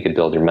think you could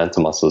build your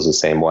mental muscles the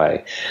same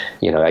way.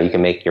 You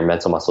can make your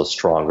mental muscles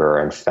stronger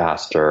and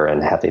faster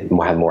and have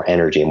more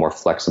energy and more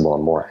flexible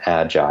and more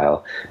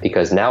agile,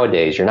 because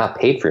nowadays you're not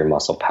paid for your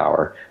muscle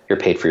power. You're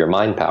paid for your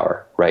mind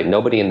power, right?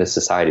 Nobody in this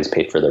society is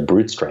paid for their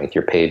brute strength.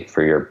 You're paid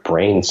for your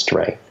brain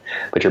strength.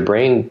 But your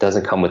brain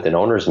doesn't come with an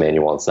owner's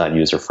manual. It's not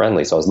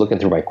user-friendly. So I was looking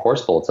through my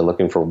course bulletin,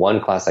 looking for one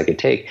class I could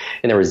take,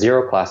 and there were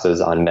 0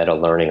 classes on meta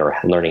learning or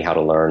learning how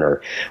to learn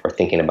or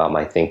thinking about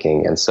my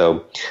thinking. And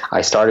so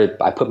I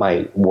put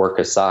my work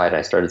aside, and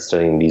I started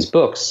studying these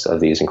books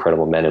of these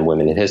incredible men and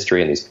women in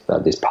history,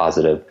 and these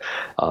positive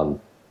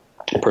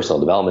personal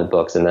development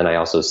books. And then I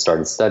also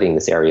started studying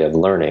this area of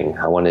learning.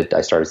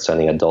 I started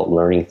studying adult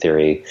learning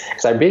theory,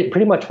 because I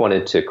pretty much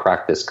wanted to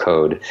crack this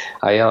code.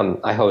 I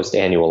host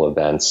annual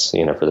events,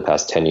 for the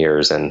past 10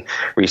 years. And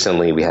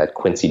recently we had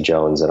Quincy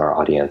Jones in our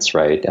audience,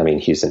 right? I mean,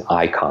 he's an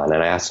icon.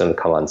 And I asked him to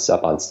come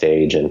up on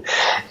stage, and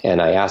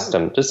I asked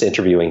him, just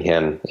interviewing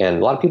him. And a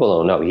lot of people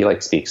don't know,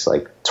 he speaks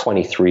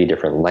 23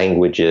 different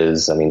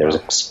languages. I mean, there's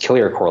a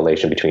clear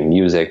correlation between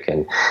music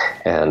and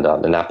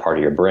that part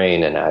of your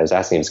brain. And I was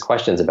asking him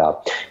questions about,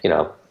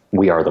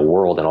 We Are the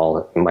World and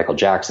all Michael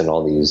Jackson,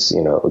 all these,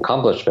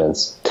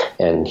 accomplishments.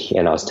 And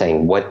I was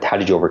saying, how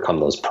did you overcome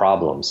those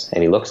problems?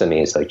 And he looks at me,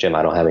 he's like, Jim,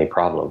 I don't have any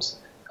problems.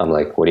 I'm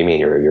like, what do you mean?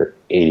 You're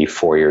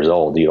 84 years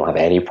old. You don't have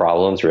any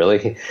problems,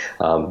 really?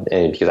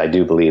 And because I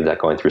do believe that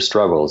going through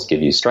struggles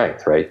give you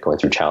strength, right? Going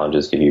through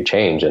challenges give you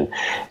change. And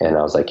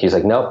I was like, he's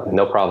like,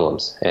 no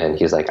problems. And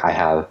he's like, I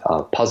have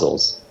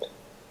puzzles.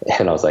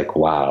 And I was like,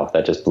 wow,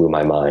 that just blew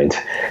my mind,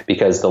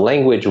 because the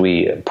language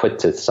we put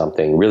to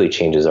something really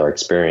changes our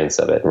experience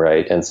of it,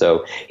 right? And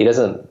so he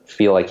doesn't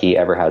feel like he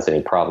ever has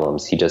any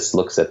problems. He just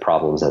looks at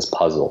problems as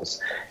puzzles.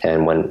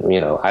 And when,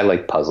 I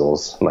like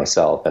puzzles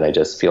myself, and I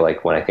just feel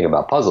like when I think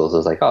about puzzles,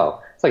 it's like,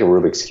 oh, it's like a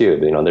Rubik's Cube.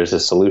 There's a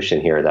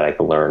solution here that I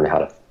can learn how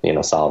to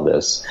solve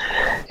this.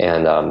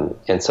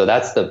 And so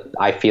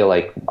I feel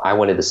like I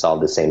wanted to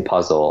solve the same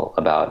puzzle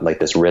about like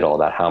this riddle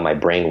about how my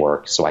brain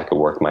works so I could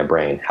work my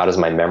brain. How does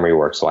my memory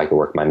work so I could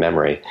work my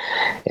memory?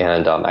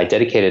 And I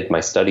dedicated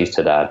my studies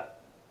to that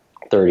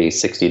 30,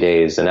 60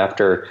 days. And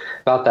after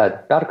about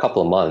a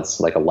couple of months,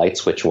 like a light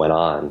switch went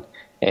on.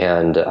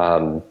 And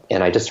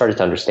I just started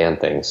to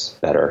understand things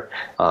better.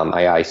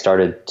 I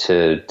started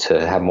to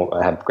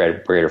have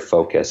greater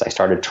focus. I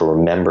started to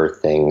remember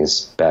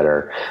things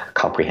better,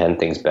 comprehend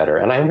things better.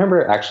 And I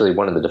remember actually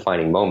one of the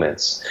defining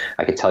moments.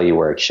 I could tell you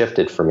where it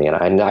shifted for me. And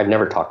I've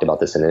never talked about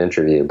this in an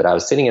interview, but I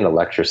was sitting in a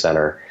lecture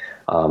center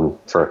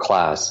for a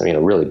class.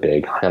 Really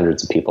big,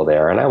 hundreds of people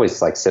there, and I always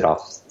like sit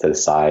off to the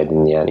side,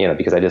 and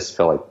because I just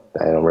feel like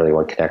I don't really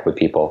want to connect with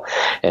people,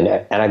 and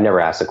I've never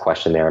asked a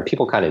question there, and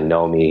people kind of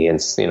know me, and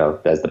as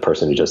the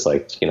person who just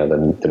like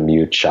the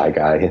mute, shy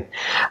guy,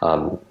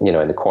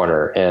 in the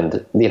corner,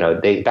 and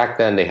they back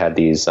then they had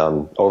these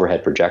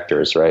overhead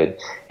projectors, right,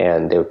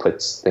 and they would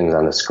put things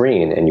on the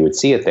screen, and you would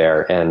see it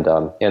there, and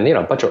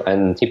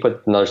he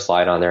put another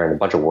slide on there and a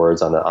bunch of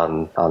words on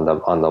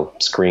the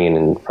screen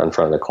in front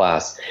of the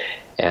class.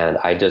 And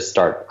I just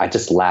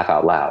laugh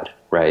out loud,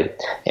 right?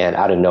 And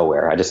out of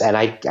nowhere, I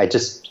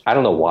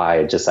don't know why.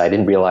 I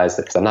didn't realize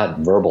that because I'm not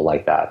verbal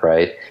like that,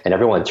 right? And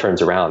everyone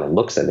turns around and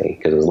looks at me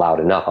because it was loud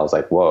enough. I was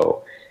like,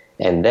 whoa.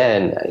 And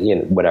then,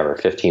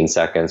 15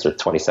 seconds or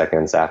 20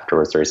 seconds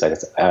afterwards, 30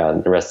 seconds,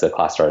 the rest of the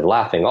class started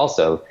laughing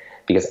also,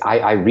 because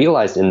I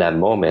realized in that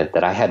moment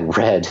that I had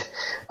read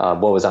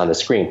what was on the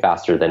screen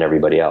faster than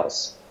everybody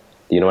else.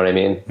 You know what I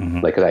mean? Mm-hmm.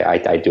 Like, cause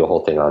I do a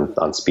whole thing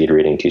on speed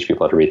reading, teach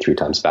people how to read 3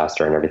 times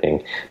faster and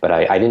everything. But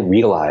I didn't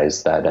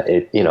realize that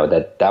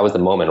that was the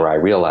moment where I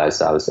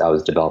realized I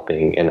was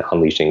developing and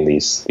unleashing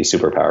these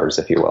superpowers,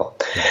 if you will.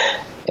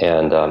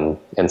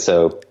 And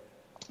so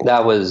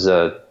that was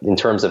in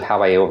terms of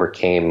how I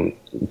overcame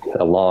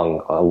a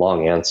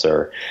long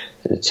answer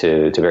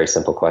to a very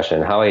simple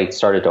question. How I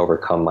started to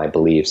overcome my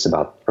beliefs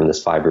from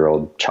this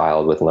 5-year-old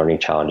child with learning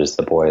challenges,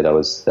 the boy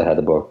that had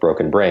the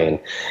broken brain,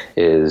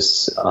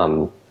 is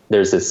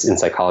there's this, in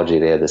psychology,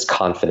 they have this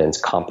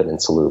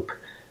competence loop,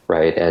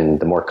 right? And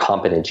the more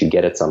competent you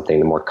get at something,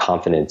 the more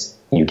confident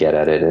you get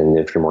at it. And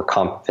if you're more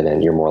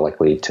confident, you're more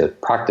likely to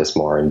practice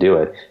more and do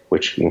it,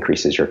 which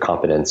increases your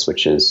competence,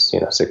 which is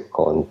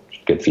cyclical and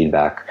good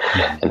feedback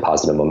and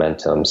positive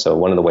momentum. So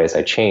one of the ways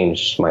I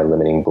changed my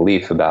limiting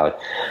belief about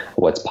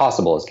what's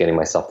possible is getting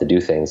myself to do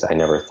things I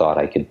never thought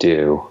I could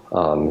do.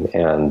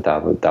 And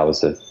that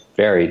was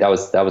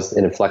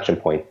an inflection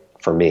point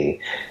for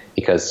me,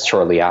 because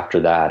shortly after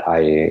that,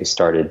 I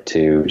started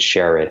to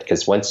share it.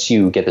 Because once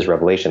you get this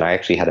revelation, I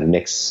actually had a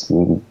mixed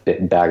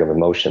bag of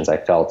emotions. I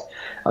felt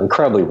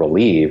incredibly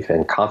relieved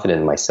and confident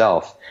in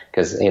myself,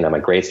 because my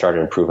grades started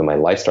to improve and my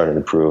life started to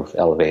improve,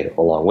 elevate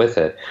along with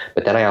it.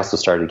 But then I also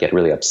started to get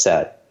really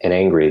upset and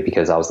angry,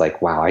 because I was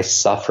like, wow, I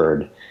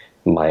suffered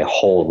my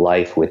whole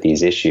life with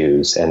these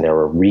issues, and there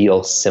were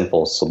real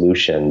simple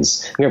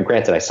solutions.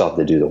 Granted, I still have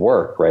to do the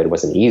work, right? It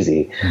wasn't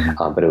easy,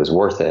 but it was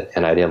worth it.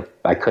 And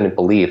I couldn't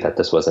believe that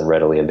this wasn't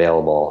readily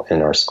available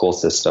in our school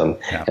system.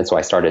 Yeah. And so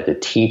I started to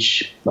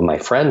teach my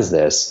friends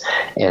this,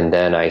 and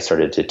then I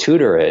started to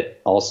tutor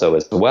it also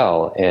as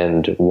well.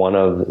 And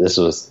this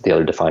was the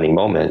other defining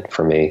moment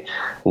for me.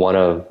 One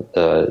of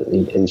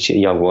the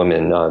young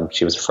women,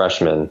 she was a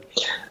freshman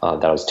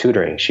that I was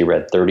tutoring. She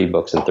read 30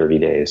 books in 30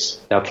 days.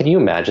 Now, can you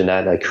imagine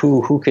that? Like,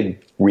 who could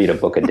read a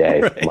book a day?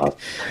 Right.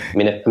 I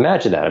mean,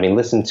 imagine that. I mean,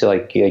 listen to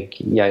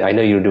I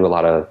know you do a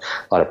lot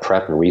of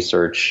prep and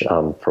research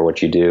for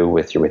what you do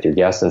with your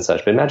guests and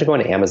such. But imagine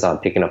going to Amazon,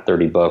 picking up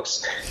 30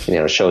 books,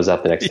 shows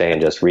up the next day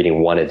and just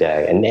reading one a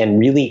day, and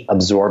really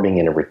absorbing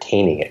and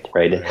retaining it.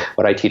 Right.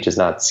 What I teach is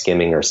not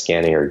skimming or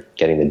scanning or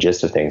getting the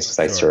gist of things, because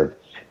I serve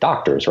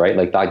doctors, right?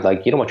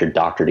 Like you don't want your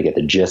doctor to get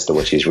the gist of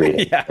what she's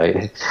reading,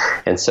 right?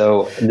 And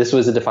so this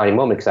was a defining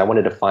moment, because I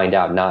wanted to find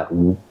out not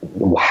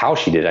how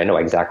she did it. I know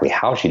exactly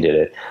how she did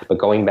it, but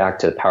going back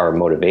to the power of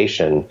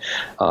motivation,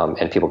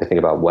 and people can think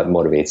about what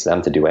motivates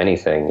them to do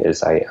anything,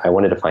 is I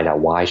wanted to find out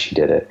why she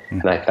did it. Mm-hmm.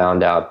 And I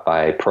found out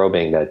by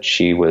probing that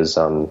she was,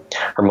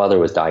 her mother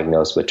was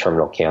diagnosed with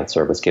terminal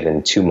cancer, was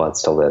given 2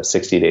 months to live,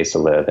 60 days to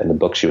live. And the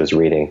books she was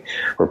reading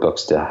were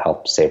books to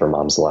help save her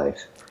mom's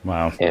life.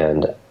 Wow.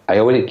 And I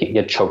always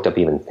get choked up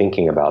even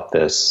thinking about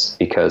this,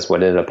 because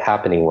what ended up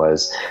happening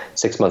was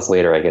 6 months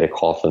later, I get a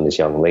call from this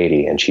young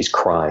lady, and she's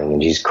crying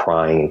and she's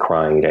crying and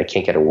crying. I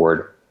can't get a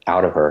word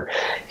out of her.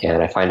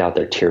 And I find out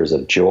they're tears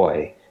of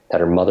joy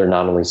that her mother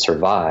not only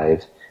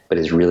survived, but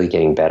is really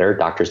getting better.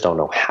 Doctors don't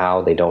know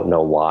how, they don't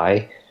know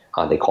why.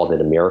 They called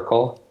it a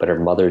miracle, but her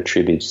mother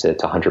attributes it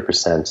to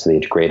 100% to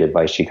the great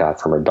advice she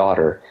got from her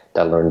daughter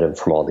that learned it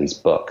from all these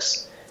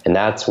books. And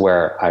that's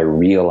where I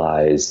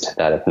realized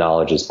that if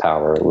knowledge is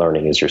power,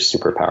 learning is your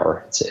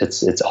superpower.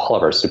 It's all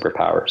of our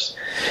superpowers.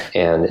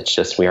 And it's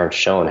just we aren't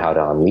shown how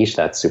to unleash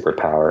that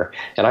superpower.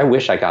 And I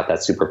wish I got that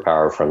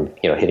superpower from,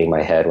 hitting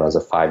my head when I was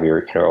a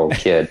 5-year-old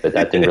kid, but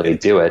that didn't really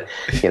do it.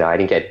 I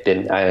didn't get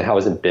bitten. I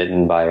wasn't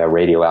bitten by a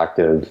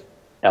radioactive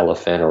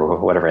elephant or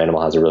whatever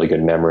animal has a really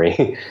good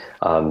memory,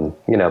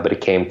 but it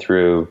came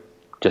through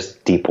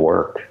just deep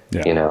work,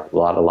 a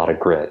lot of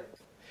grit.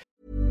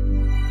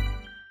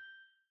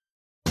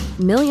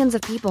 Millions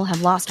of people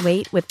have lost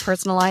weight with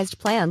personalized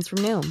plans from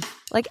Noom.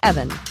 Like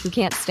Evan, who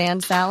can't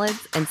stand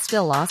salads and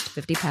still lost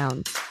 50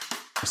 pounds.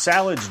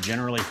 Salads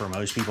generally for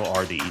most people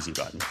are the easy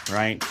button,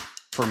 right?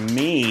 For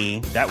me,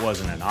 that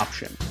wasn't an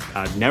option.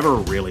 I never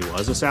really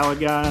was a salad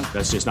guy.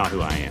 That's just not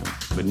who I am.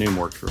 But Noom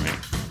worked for me.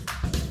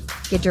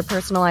 Get your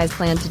personalized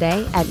plan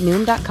today at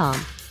Noom.com.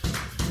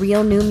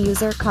 Real Noom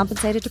user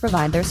compensated to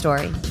provide their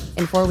story.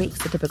 In 4 weeks,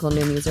 the typical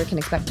Noom user can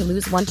expect to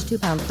lose 1 to 2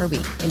 pounds per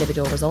week.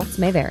 Individual results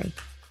may vary.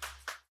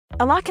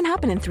 A lot can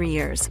happen in 3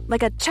 years,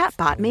 like a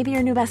chatbot may be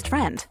your new best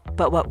friend.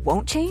 But what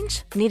won't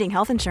change? Needing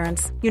health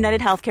insurance. United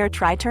Healthcare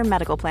Tri-Term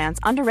Medical Plans,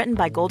 underwritten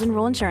by Golden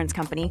Rule Insurance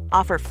Company,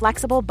 offer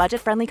flexible,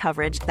 budget-friendly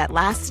coverage that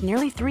lasts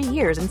nearly 3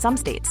 years in some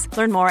states.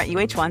 Learn more at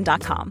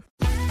uh1.com.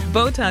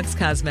 Botox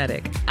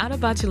Cosmetic, out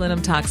of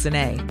botulinum toxin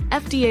A,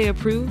 FDA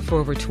approved for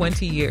over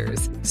 20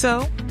 years.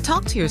 So,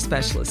 talk to your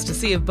specialist to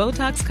see if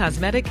Botox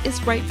Cosmetic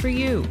is right for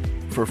you.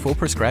 For full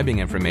prescribing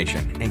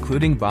information,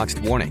 including boxed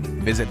warning,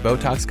 visit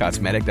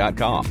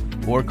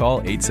BotoxCosmetic.com or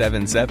call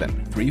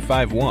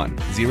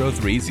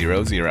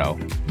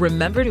 877-351-0300.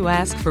 Remember to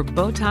ask for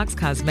Botox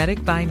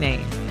Cosmetic by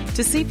name.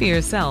 To see for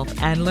yourself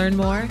and learn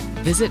more,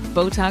 visit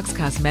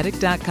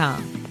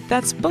BotoxCosmetic.com.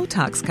 That's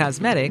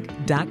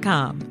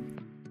BotoxCosmetic.com.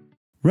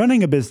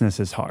 Running a business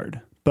is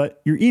hard,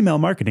 but your email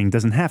marketing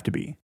doesn't have to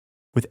be.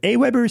 With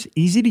Aweber's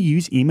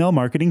easy-to-use email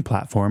marketing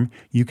platform,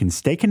 you can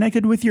stay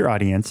connected with your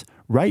audience,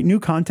 write new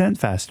content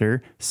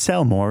faster,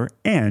 sell more,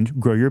 and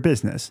grow your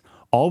business,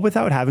 all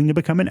without having to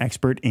become an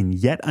expert in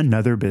yet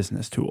another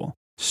business tool.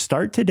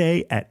 Start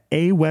today at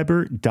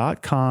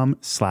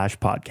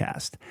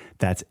aweber.com/podcast.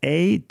 That's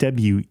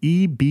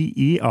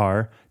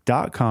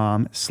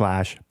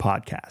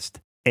AWEBER.com/podcast.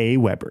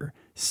 Aweber,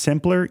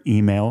 simpler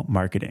email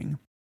marketing.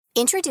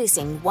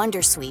 Introducing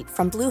Wondersuite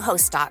from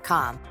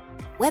Bluehost.com.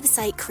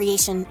 Website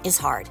creation is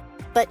hard,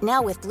 but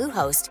now with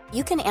Bluehost,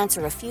 you can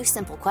answer a few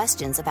simple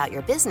questions about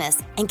your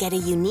business and get a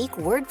unique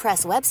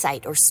WordPress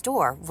website or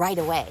store right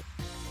away.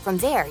 From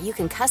there, you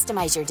can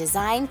customize your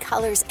design,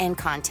 colors, and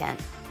content.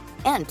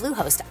 And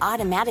Bluehost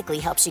automatically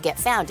helps you get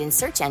found in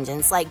search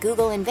engines like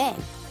Google and Bing.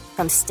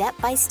 From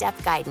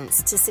step-by-step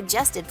guidance to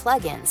suggested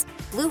plugins,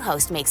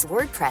 Bluehost makes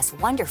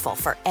WordPress wonderful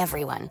for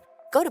everyone.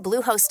 Go to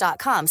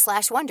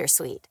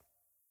bluehost.com/wondersuite.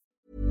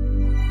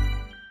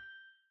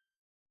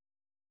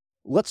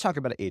 Let's talk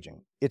about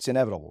aging. It's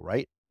inevitable,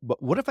 right?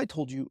 But what if I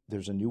told you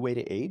there's a new way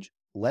to age,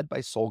 led by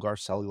Solgar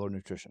Cellular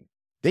Nutrition?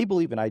 They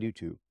believe, and I do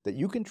too, that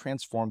you can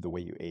transform the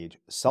way you age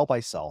cell by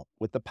cell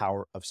with the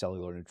power of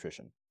cellular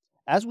nutrition.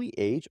 As we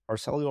age, our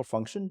cellular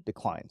function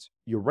declines.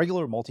 Your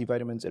regular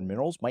multivitamins and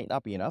minerals might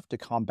not be enough to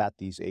combat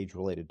these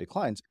age-related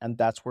declines, and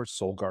that's where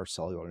Solgar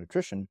Cellular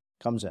Nutrition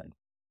comes in.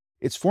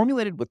 It's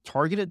formulated with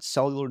targeted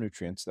cellular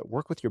nutrients that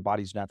work with your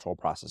body's natural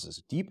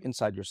processes deep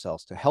inside your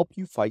cells to help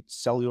you fight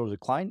cellular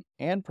decline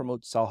and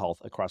promote cell health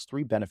across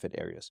 3 benefit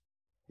areas.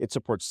 It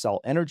supports cell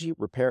energy,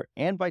 repair,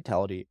 and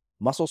vitality,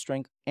 muscle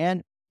strength,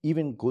 and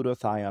even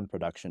glutathione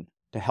production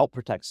to help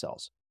protect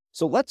cells.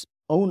 So let's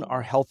own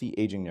our healthy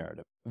aging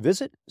narrative.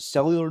 Visit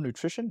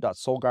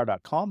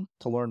cellularnutrition.solgar.com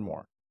to learn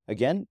more.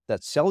 Again,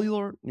 that's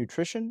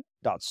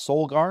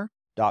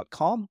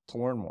cellularnutrition.solgar.com to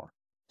learn more.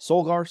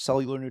 Solgar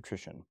Cellular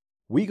Nutrition.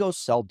 We go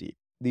cell deep.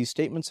 These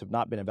statements have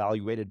not been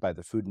evaluated by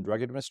the Food and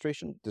Drug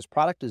Administration. This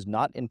product is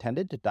not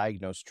intended to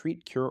diagnose,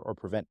 treat, cure, or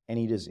prevent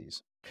any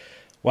disease.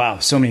 Wow,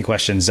 so many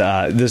questions.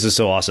 This is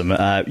so awesome.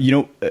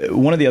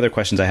 One of the other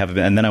questions I have,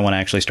 and then I want to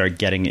actually start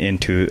getting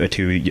into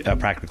a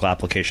practical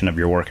application of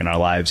your work in our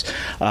lives.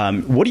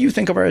 What do you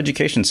think of our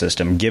education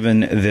system, given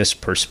this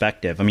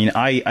perspective? I mean,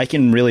 I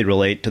can really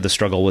relate to the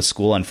struggle with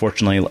school.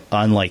 Unfortunately,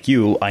 unlike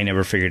you, I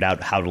never figured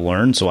out how to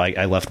learn. So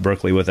I left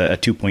Berkeley with a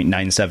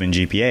 2.97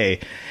 GPA.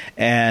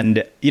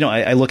 And,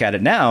 I look at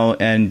it now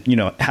and,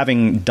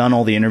 having done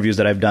all the interviews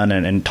that I've done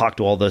and talked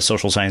to all the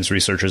social science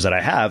researchers that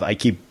I have, I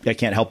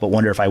can't help but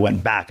wonder if I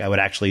went back, I would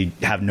actually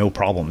have no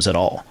problems at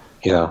all.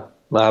 Yeah.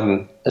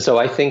 So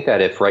I think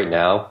that if right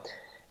now,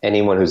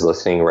 anyone who's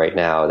listening right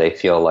now, they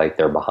feel like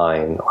they're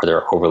behind or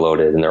they're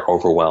overloaded and they're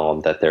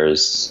overwhelmed, that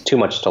there's too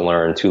much to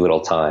learn, too little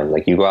time.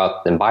 Like you go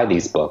out and buy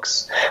these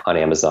books on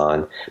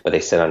Amazon, but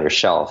they sit on your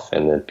shelf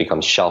and it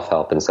becomes shelf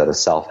help instead of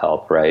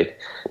self-help, right?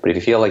 But if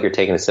you feel like you're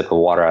taking a sip of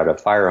water out of a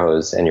fire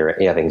hose and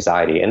you have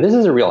anxiety, and this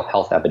is a real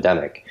health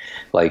epidemic,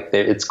 like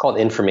it's called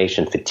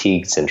information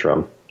fatigue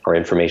syndrome, or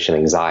information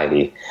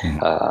anxiety.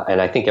 And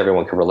I think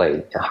everyone can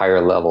relate. Higher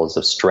levels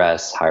of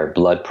stress, higher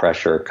blood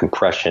pressure,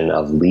 compression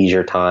of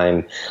leisure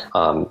time,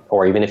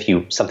 or even if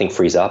something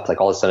frees up, like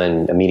all of a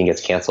sudden a meeting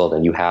gets canceled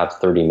and you have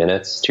 30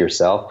 minutes to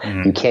yourself,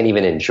 you can't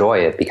even enjoy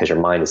it because your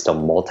mind is still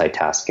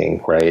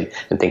multitasking, right?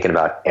 And thinking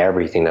about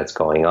everything that's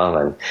going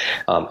on.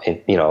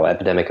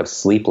 Epidemic of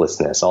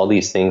sleeplessness, all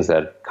these things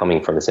that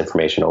coming from this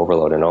information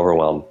overload and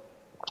overwhelm.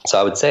 So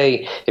I would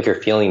say if you're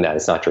feeling that,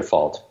 it's not your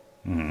fault.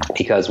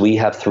 because we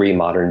have 3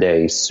 modern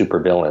day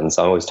supervillains.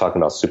 I'm always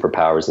talking about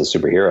superpowers and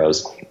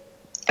superheroes.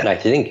 And I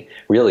think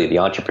really the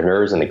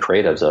entrepreneurs and the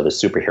creatives are the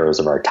superheroes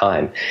of our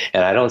time.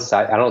 And I don't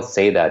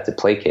say that to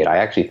placate. I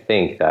actually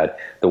think that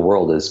the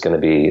world is going to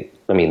be,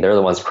 they're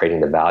the ones creating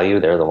the value.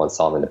 They're the ones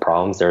solving the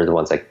problems. They're the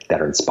ones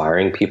that are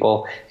inspiring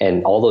people.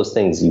 And all those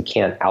things you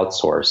can't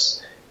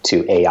outsource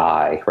to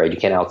AI, right? You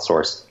can't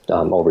outsource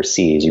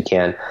overseas. You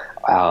can't,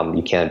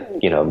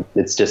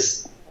 it's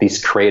just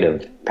these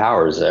creative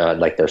powers,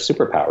 like they're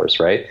superpowers,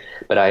 right?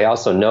 But I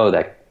also know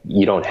that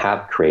you don't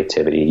have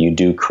creativity. You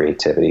do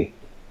creativity.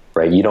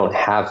 Right? You don't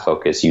have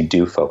focus, you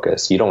do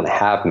focus. You don't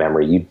have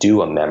memory, you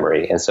do a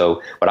memory. And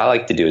so what I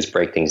like to do is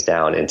break things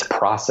down into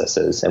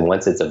processes. And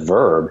once it's a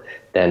verb,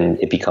 then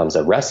it becomes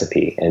a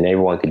recipe. And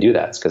everyone can do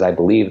that. It's because I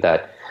believe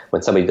that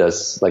when somebody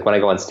does, like when I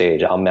go on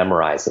stage, I'll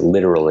memorize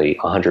literally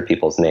 100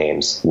 people's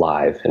names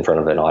live in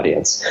front of an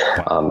audience.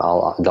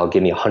 They'll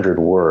give me 100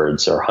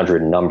 words or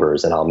 100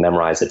 numbers, and I'll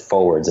memorize it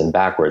forwards and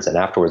backwards. And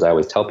afterwards, I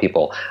always tell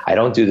people, I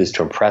don't do this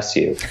to impress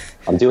you.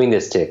 I'm doing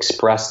this to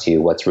express to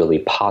you what's really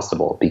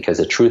possible, because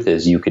the truth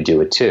is you could do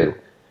it too.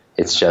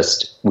 It's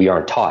just we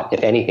aren't taught.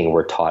 If anything,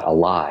 we're taught a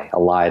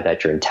lie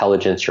that your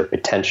intelligence, your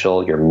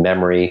potential, your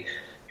memory,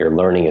 your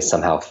learning is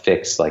somehow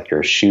fixed like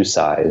your shoe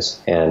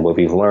size. And what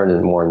we've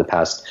learned more in the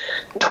past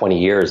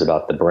 20 years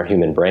about the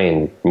human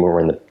brain,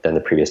 more than the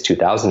previous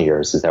 2,000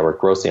 years, is that we're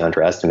grossly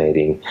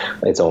underestimating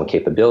its own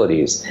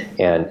capabilities.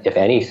 And if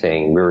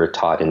anything, we were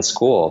taught in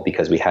school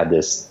because we had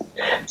this.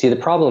 See, the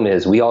problem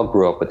is we all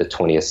grew up with a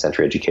 20th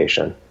century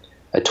education.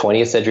 A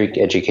 20th century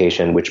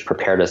education which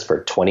prepared us for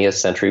a 20th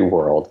century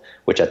world,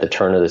 which at the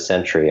turn of the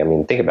century,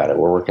 think about it,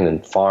 we're working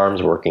in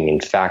farms, working in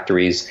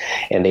factories,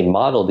 and they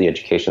modeled the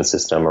education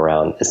system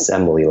around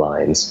assembly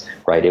lines,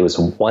 right? It was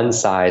one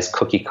size,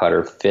 cookie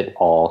cutter, fit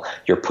all.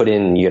 You're put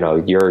in,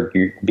 you're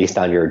based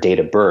on your date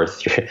of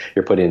birth,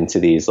 you're put into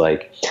these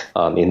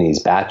in these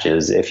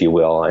batches, if you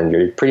will, and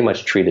you're pretty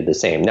much treated the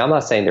same. Now, I'm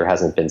not saying there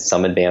hasn't been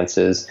some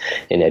advances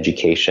in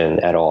education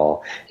at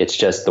all. It's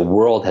just the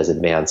world has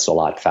advanced a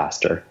lot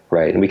faster.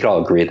 Right. And we could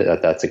all agree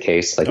that that's the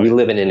case. We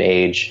live in an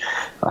age,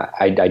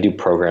 I do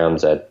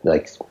programs at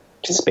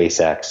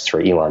SpaceX for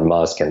Elon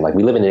Musk. And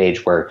we live in an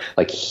age where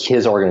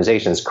his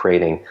organization is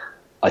creating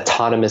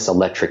autonomous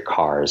electric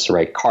cars,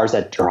 right? Cars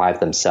that drive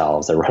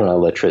themselves, that run on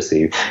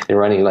electricity. They're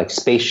running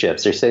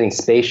spaceships. They're sending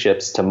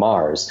spaceships to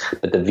Mars.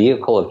 But the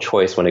vehicle of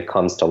choice when it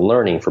comes to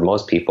learning for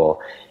most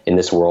people in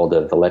this world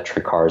of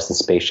electric cars and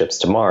spaceships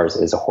to Mars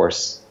is a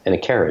horse and a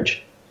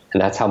carriage. And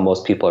that's how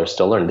most people are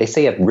still learning. They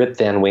say of Rip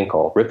Van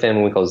Winkle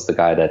is the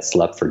guy that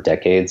slept for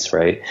decades,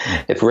 right?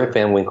 If Rip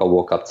Van Winkle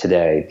woke up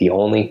today, the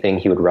only thing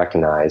he would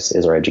recognize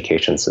is our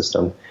education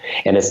system.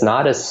 And it's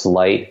not a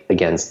slight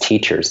against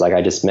teachers. Like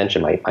I just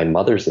mentioned, my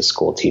mother's a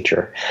school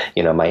teacher.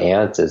 My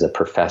aunt is a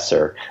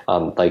professor.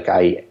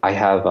 I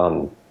have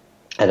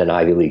at an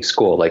Ivy League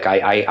school.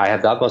 I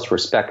have the utmost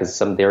respect because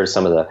there are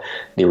some of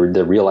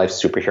the real life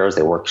superheroes.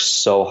 They work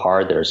so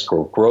hard. They're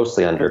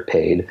grossly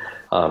underpaid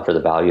for the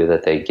value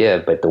that they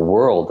give. But the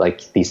world,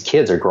 these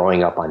kids are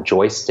growing up on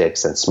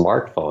joysticks and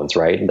smartphones,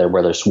 right?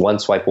 Where there's one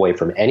swipe away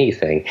from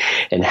anything.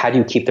 And how do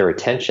you keep their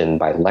attention?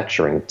 By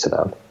lecturing to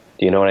them.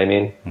 Do you know what I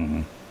mean?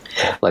 Mm-hmm.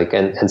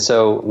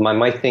 So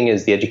my thing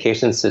is the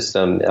education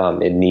system,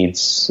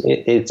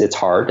 it's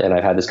hard. And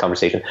I've had this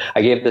conversation.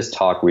 I gave this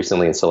talk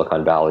recently in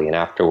Silicon Valley, and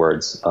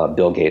afterwards,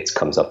 Bill Gates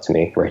comes up to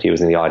me, right? He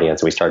was in the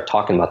audience, and we started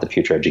talking about the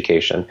future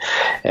education.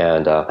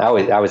 And I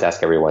always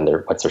ask everyone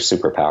what's their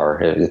superpower.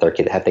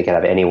 If they could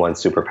have any one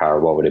superpower,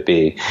 what would it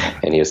be?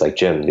 And he was like,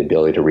 Jim, the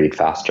ability to read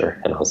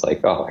faster. And I was like,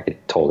 oh, I could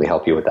totally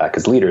help you with that,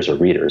 because leaders are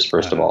readers,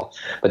 first of all.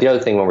 But the other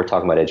thing, when we're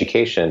talking about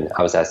education,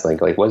 I was asking,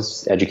 what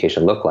does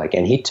education look like?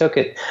 And he took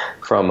it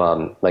from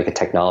a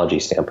technology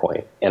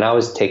standpoint. And I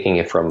was taking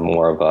it from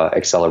more of a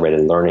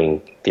accelerated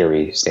learning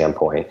theory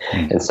standpoint.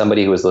 Mm-hmm. And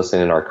somebody who was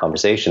listening to our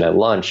conversation at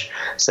lunch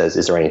says,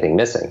 is there anything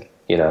missing,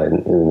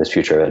 in this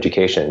future of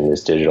education, in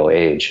this digital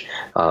age?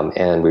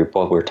 And we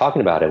were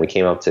talking about it. We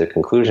came up to the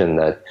conclusion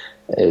that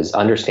is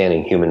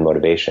understanding human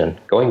motivation,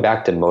 going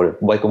back to motive,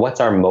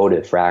 what's our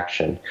motive for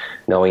action,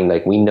 knowing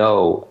we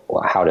know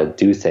how to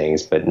do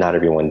things, but not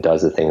everyone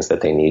does the things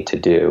that they need to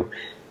do.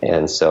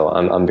 And so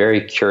I'm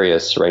very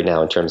curious right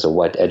now in terms of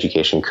what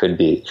education could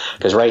be.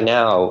 Because right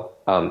now,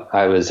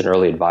 I was an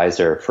early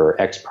advisor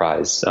for X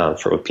Prize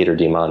for Peter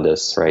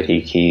Diamandis, right?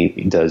 He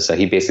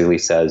basically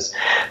says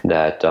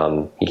that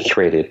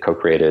he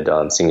co-created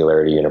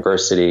Singularity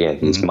University, and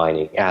he's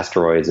mining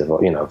asteroids,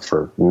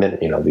 for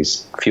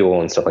these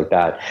fuel and stuff like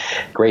that.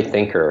 Great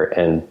thinker,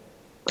 and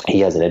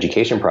he has an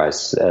education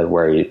prize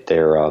where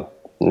they're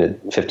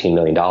 $15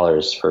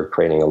 million for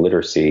creating a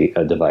literacy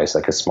device,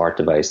 like a smart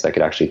device that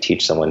could actually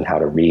teach someone how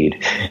to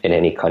read in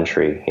any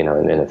country, in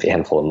a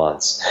handful of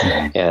months.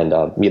 And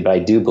but I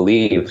do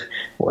believe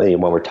when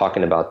we're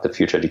talking about the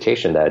future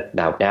education that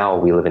now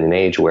we live in an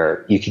age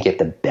where you can get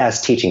the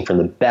best teaching from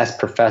the best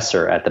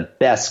professor at the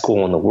best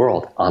school in the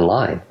world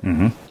online.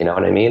 You know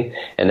what I mean?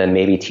 And then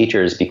maybe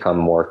teachers become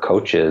more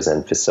coaches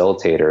and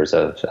facilitators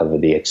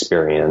of the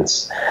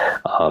experience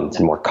to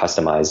more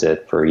customize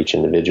it for each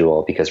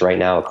individual, because right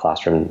now a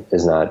classroom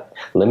is not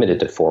limited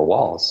to four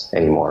walls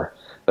anymore.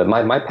 But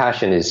my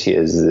passion is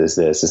this.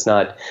 It's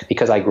not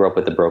because I grew up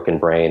with a broken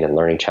brain and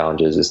learning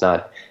challenges. It's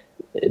not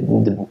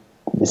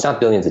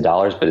billions of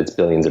dollars, but it's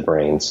billions of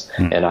brains.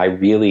 And I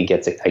really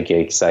get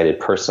excited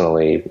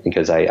personally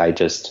because I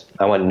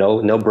want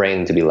no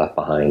brain to be left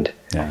behind.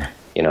 Yeah.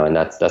 And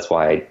that's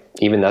why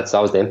that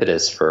was the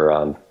impetus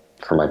for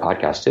my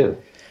podcast too.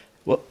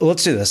 Well,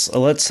 let's do this.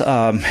 Let's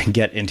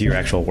get into your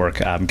actual work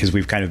because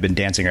we've kind of been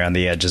dancing around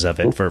the edges of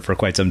it for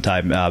quite some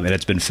time, and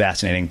it's been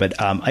fascinating. But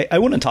I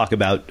want to talk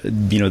about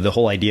the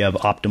whole idea of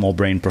optimal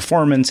brain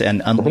performance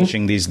and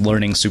unleashing these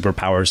learning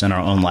superpowers in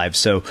our own lives.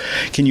 So,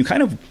 can you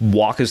kind of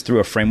walk us through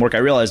a framework? I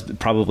realize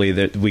probably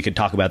that we could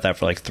talk about that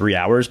for like 3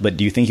 hours, but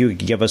do you think you could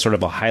give us sort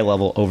of a high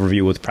level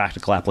overview with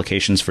practical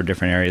applications for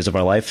different areas of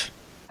our life?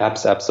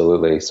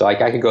 Absolutely. So I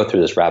could go through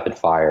this rapid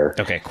fire.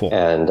 Okay, cool.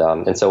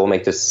 And so we'll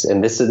make this,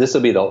 and this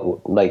will be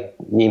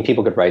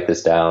people could write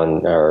this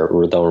down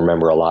or they'll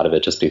remember a lot of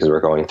it just because we're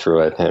going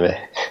through it.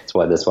 It's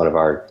one of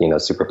our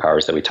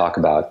superpowers that we talk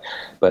about.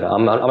 But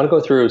I'm going to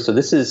go through. So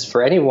this is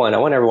for anyone. I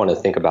want everyone to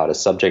think about a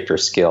subject or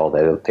skill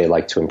that they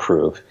like to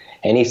improve.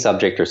 Any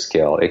subject or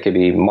skill. It could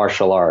be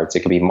martial arts.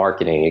 It could be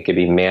marketing. It could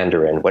be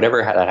Mandarin.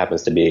 Whatever that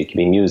happens to be. It could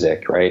be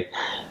music, right?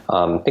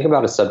 Think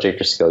about a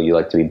subject or skill you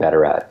like to be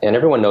better at. And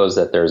everyone knows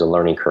that there's a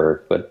learning curve,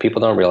 but people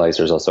don't realize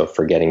there's also a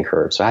forgetting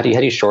curve. So how do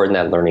you shorten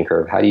that learning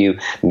curve? How do you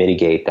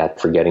mitigate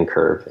that forgetting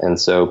curve? And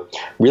so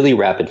really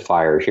rapid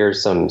fire.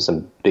 Here's some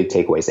big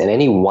takeaways. And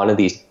any one of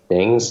these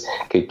things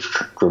could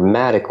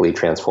dramatically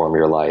transform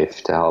your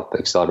life to help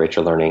accelerate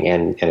your learning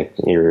and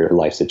your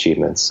life's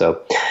achievements.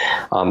 So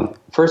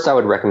first, I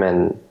would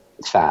recommend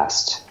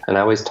fast. And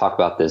I always talk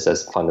about this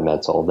as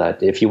fundamental,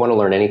 that if you want to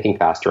learn anything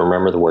faster,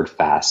 remember the word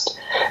fast.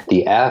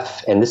 The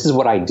F, and this is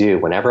what I do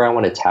whenever I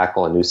want to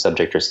tackle a new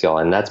subject or skill,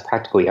 and that's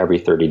practically every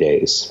 30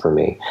 days for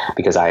me,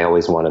 because I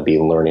always want to be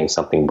learning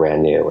something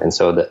brand new. And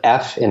so the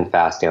F in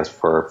fast stands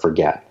for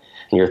forget.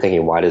 And you're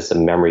thinking, why does a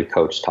memory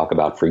coach talk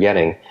about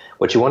forgetting?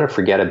 What you want to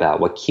forget about,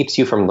 what keeps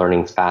you from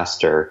learning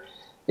faster,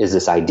 is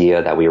this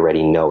idea that we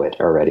already know it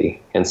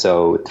already. And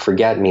so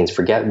forget means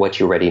forget what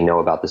you already know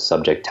about the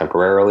subject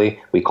temporarily.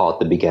 We call it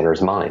the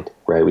beginner's mind,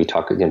 right?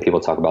 People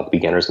talk about the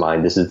beginner's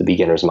mind. This is the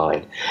beginner's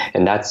mind.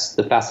 And that's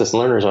the fastest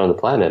learners on the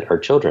planet are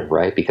children,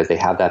 right? Because they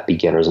have that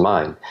beginner's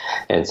mind.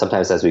 And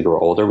sometimes as we grow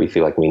older, we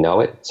feel like we know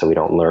it, so we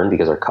don't learn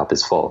because our cup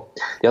is full.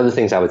 The other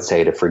things I would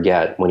say to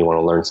forget when you want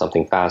to learn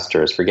something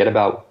faster is forget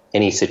about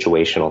any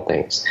situational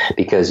things,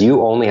 because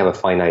you only have a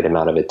finite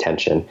amount of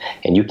attention,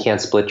 and you can't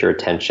split your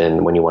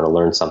attention when you want to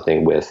learn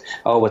something with,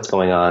 what's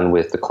going on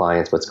with the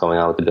clients, what's going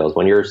on with the bills.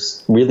 When you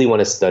really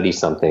want to study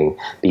something,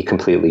 be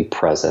completely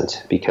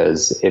present,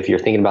 because if you're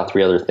thinking about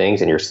 3 other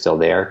things and you're still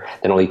there,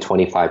 then only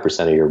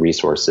 25% of your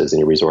resources and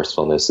your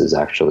resourcefulness is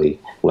actually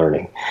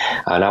learning.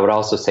 And I would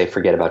also say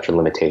forget about your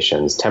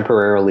limitations.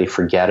 Temporarily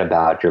forget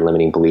about your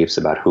limiting beliefs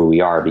about who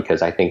we are,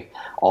 because I think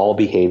all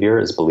behavior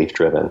is belief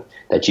driven.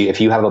 That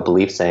if you have a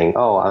belief saying,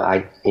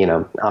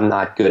 I'm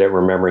not good at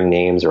remembering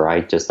names, or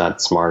I'm just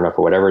not smart enough,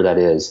 or whatever that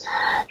is,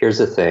 here's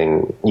the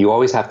thing. You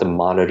always have to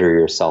monitor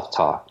your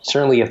self-talk.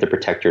 Certainly you have to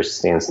protect your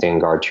stand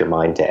guard to your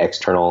mind to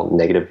external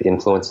negative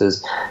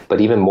influences,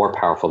 but even more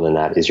powerful than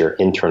that is your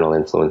internal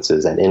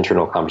influences and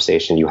internal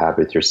conversation you have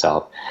with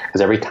yourself.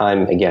 Because every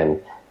time,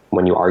 again,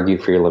 when you argue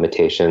for your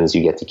limitations,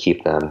 you get to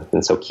keep them.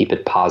 And so keep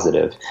it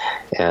positive.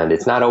 And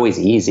it's not always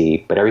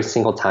easy, but every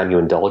single time you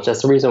indulge,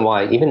 that's the reason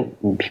why even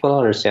people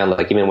don't understand,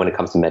 like even when it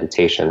comes to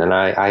meditation, and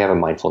I have a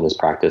mindfulness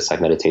practice, I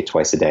meditate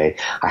twice a day.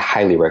 I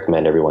highly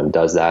recommend everyone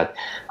does that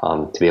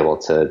to be able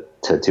to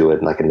do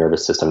it like a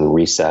nervous system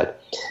reset.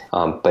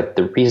 But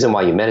the reason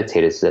why you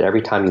meditate is that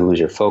every time you lose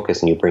your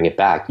focus and you bring it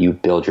back, you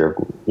build your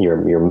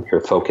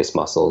focus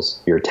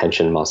muscles, your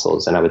attention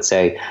muscles. And I would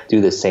say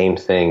do the same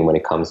thing when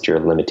it comes to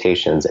your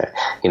limitations.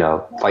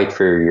 Fight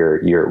for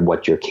your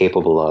what you're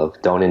capable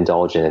of. Don't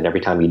indulge in it.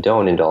 Every time you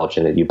don't indulge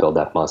in it, you build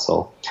that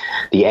muscle.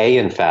 The A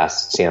in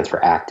FAST stands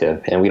for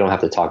active, and we don't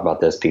have to talk about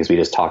this because we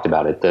just talked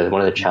about it.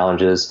 One of the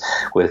challenges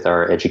with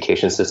our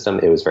education system,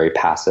 it was very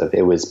passive.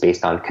 It was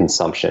based on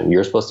consumption.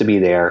 You're supposed to be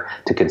there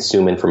to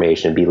consume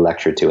information, be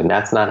lectured to, and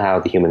that's not how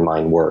the human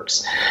mind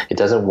works. It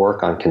doesn't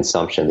work on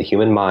consumption. The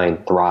human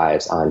mind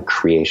thrives on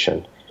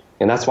creation.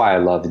 And that's why I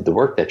love the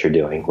work that you're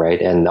doing,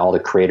 right? And all the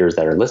creators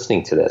that are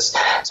listening to this.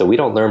 So we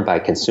don't learn by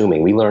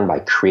consuming, we learn by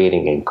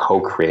creating and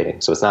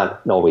co-creating. So it's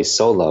not always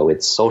solo,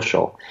 it's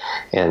social.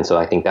 And so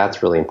I think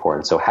that's really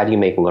important. So how do you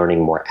make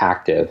learning more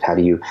active? How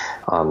do you,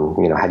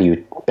 how do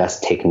you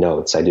best take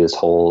notes? I do this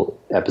whole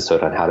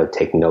episode on how to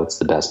take notes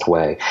the best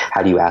way.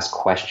 How do you ask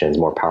questions,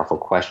 more powerful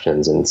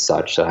questions and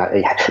such?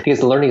 So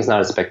because learning is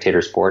not a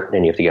spectator sport,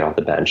 and you have to get off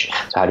the bench.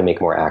 So how do you make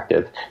it more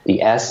active?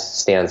 The S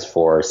stands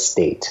for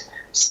state.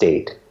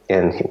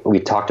 And we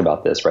talked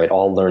about this, right?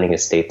 All learning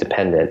is state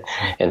dependent.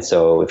 And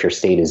so if your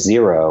state is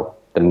 0,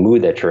 the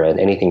mood that you're in,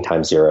 anything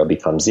times 0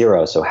 becomes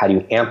 0. So how do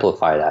you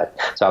amplify that?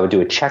 So I would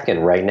do a check-in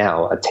right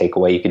now. A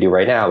takeaway you could do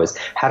right now is,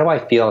 how do I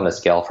feel on a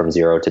scale from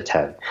 0 to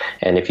 10?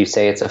 And if you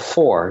say it's a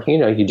 4,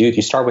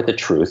 you start with the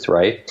truth,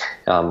 right?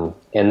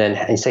 And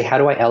then you say, how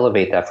do I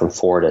elevate that from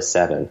 4 to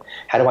 7?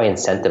 How do I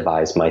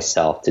incentivize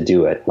myself to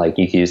do it? Like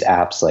you can use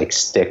apps like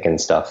Stick and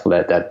stuff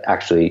that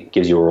actually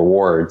gives you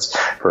rewards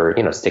for,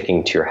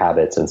 sticking to your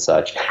habits and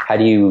such. How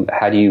do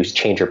you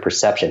change your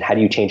perception? How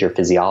do you change your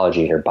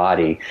physiology in your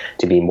body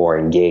to be more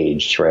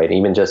engaged, right?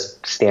 Even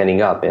just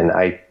standing up. And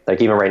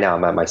even right now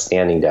I'm at my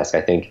standing desk.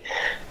 I think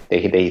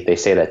they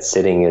say that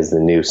sitting is the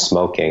new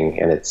smoking,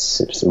 and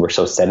we're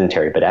so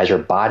sedentary. But as your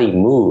body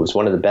moves,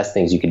 one of the best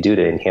things you could do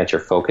to enhance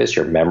your focus,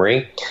 your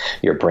memory,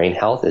 your brain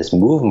health is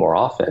move more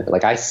often.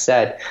 Like I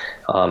said,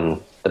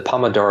 the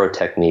Pomodoro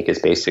technique is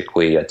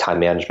basically a time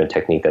management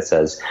technique that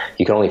says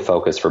you can only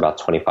focus for about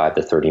 25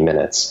 to 30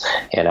 minutes.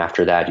 And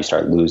after that, you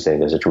start losing.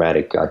 There's a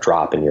dramatic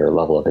drop in your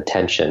level of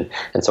attention.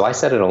 And so I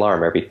set an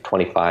alarm every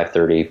 25,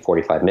 30,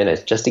 45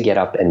 minutes just to get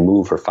up and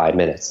move for 5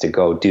 minutes, to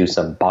go do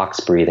some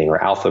box breathing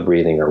or alpha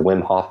breathing or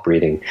Wim Hof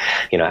breathing,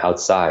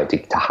 outside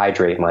to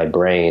hydrate my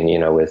brain,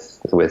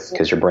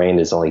 because your brain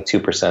is only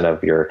 2%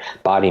 of your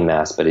body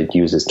mass, but it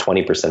uses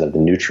 20% of the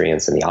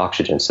nutrients and the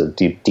oxygen. So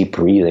deep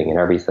breathing and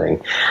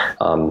everything.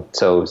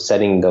 So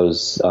setting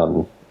those,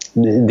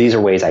 these are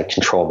ways I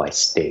control my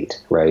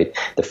state, right?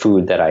 The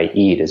food that I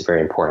eat is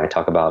very important. I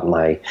talk about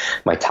my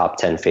top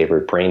 10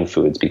 favorite brain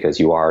foods,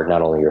 because you are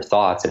not only your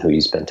thoughts and who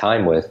you spend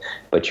time with,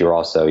 but you're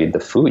also the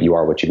food. You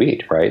are what you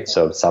eat, right?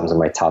 So some of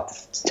my top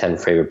 10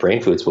 favorite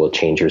brain foods will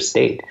change your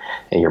state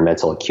and your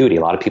mental acuity.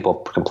 A lot of people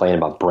complain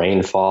about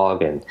brain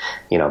fog, and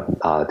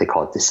they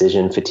call it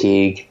decision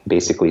fatigue,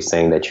 basically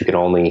saying that you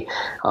only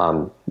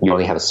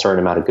have a certain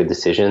amount of good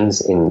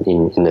decisions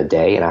in the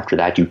day, and after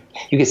that you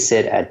can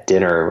sit at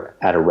dinner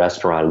at a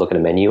restaurant, look at a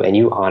menu, and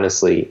you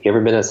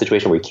ever been in a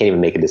situation where you can't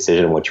even make a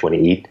decision on what you want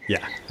to eat?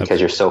 Yeah, because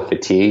you're so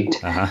fatigued.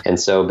 And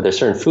so, but there's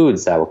certain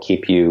foods that will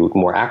keep you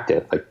more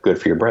active, like good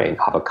for your brain.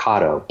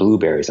 Avocado,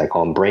 blueberries, I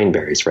call them brain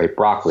berries, right?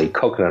 Broccoli,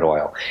 coconut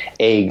oil,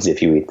 eggs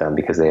if you eat them,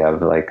 because they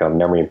have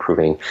memory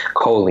improving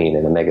choline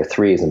and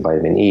omega-3s and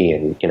vitamin E,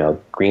 and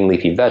green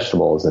leafy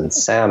vegetables and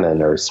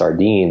salmon or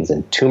sardines,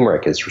 and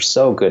turmeric is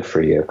so good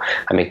for you.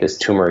 I make this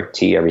turmeric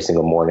tea every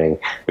single morning,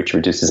 which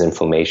reduces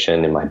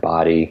inflammation in my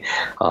body,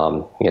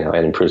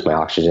 and improves my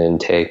oxygen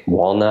intake.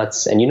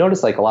 Walnuts, and you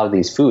notice a lot of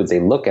these foods,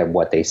 they look at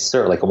what they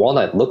serve. Like a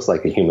walnut looks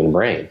like a human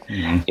brain,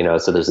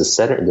 so there's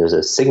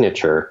a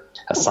signature,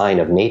 a sign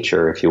of nature,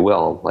 if you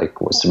will,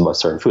 like with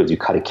certain foods. You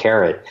cut a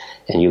carrot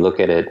and you look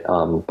at it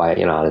on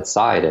its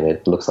side, and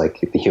it looks like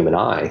the human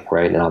eye,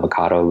 right? An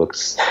avocado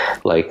looks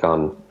like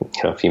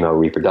female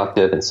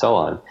reproductive, and so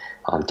on.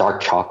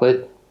 Dark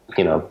chocolate,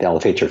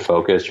 elevate your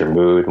focus, your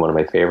mood. One of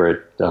my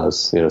favorite,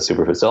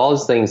 superfoods. So all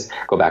those things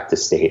go back to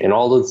state, and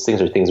all those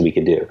things are things we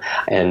could do.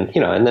 And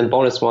and then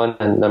bonus one,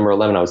 and number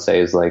 11, I would say,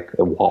 is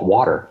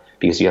water,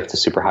 because you have to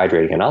super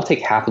hydrate again. I'll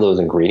take half of those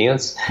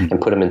ingredients and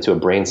put them into a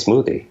brain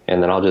smoothie,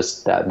 and then I'll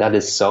just that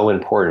is so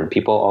important.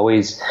 People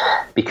always,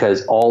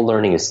 because all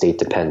learning is state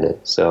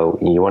dependent. So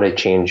you want to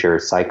change your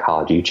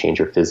psychology, you change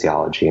your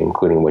physiology,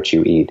 including what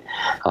you eat.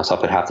 So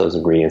I'll put half those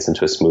ingredients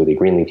into a smoothie: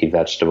 green leafy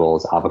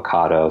vegetables,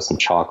 avocado, some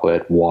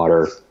chocolate,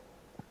 water.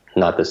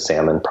 Not the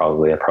salmon,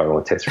 probably. It probably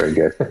won't taste very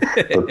good.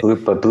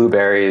 but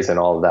blueberries and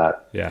all of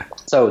that. Yeah.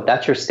 So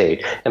that's your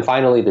state. And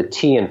finally, the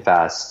T in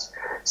FAST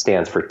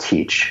stands for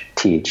teach.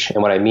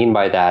 And what I mean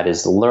by that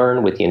is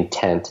learn with the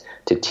intent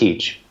to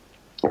teach,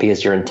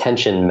 because your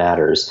intention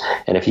matters.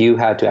 And if you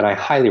had to, and I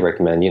highly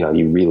recommend,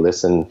 you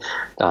re-listen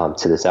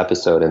to this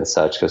episode and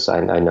such, because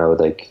I know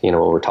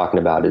what we're talking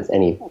about is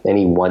any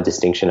one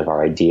distinction of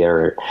our idea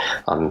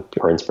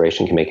or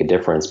inspiration can make a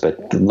difference,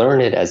 but learn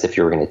it as if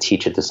you were going to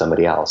teach it to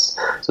somebody else.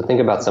 So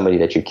think about somebody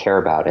that you care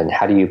about, and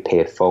how do you pay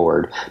it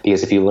forward?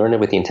 Because if you learn it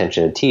with the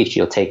intention to teach,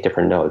 you'll take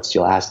different notes.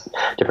 You'll ask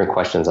different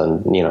questions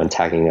on, and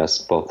tagging us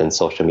both in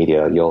social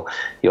media. You'll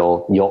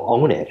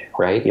own it,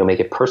 right? You'll make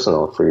it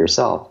personal for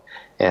yourself.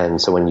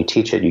 And so when you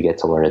teach it, you get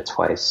to learn it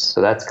twice.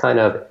 So that's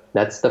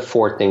the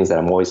 4 things that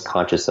I'm always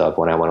conscious of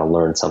when I want to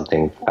learn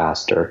something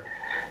faster.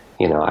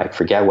 I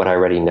forget what I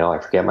already know. I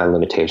forget my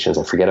limitations.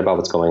 I forget about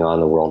what's going on in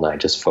the world, and I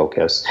just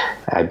focus.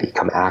 I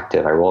become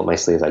active. I roll up my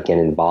sleeves. I get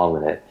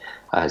involved in it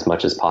as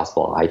much as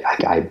possible.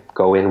 I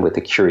go in with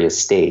a curious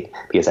state,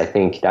 because I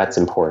think that's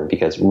important,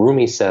 because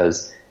Rumi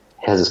has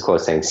this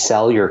quote saying,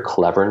 "Sell your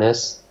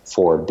cleverness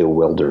for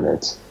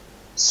bewilderment."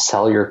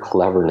 sell your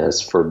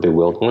cleverness for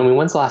bewildered. I mean,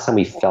 when's the last time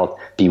we felt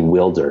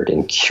bewildered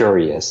and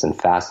curious and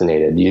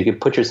fascinated? You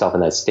could put yourself in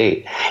that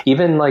state.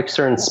 Even like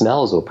certain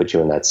smells will put you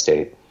in that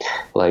state.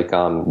 Like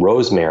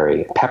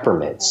rosemary,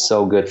 peppermint,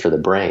 so good for the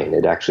brain.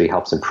 It actually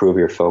helps improve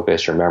your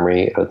focus, your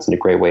memory. It's a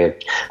great way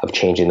of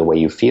changing the way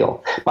you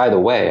feel. By the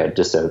way,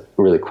 just a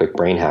really quick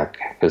brain hack,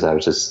 because I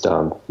was just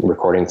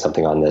recording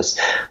something on this,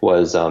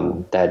 was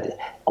that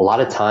a lot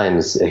of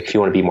times if you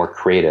want to be more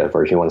creative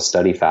or if you want to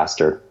study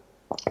faster,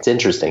 it's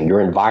interesting. Your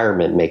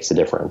environment makes a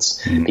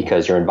difference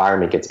because your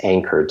environment gets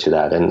anchored to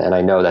that. And I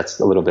know that's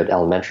a little bit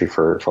elementary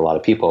for a lot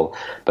of people,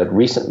 but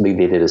recently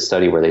they did a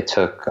study where they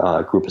took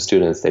a group of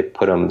students, they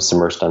put them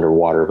submersed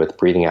underwater with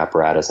breathing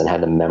apparatus and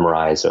had them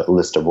memorize a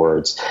list of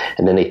words.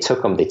 And then they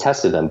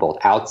tested them both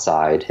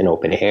outside in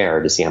open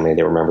air to see how many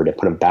they remembered, and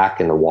put them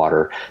back in the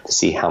water to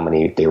see how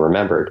many they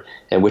remembered.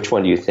 And which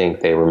one do you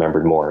think they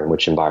remembered more in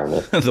which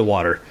environment? The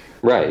water.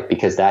 Right,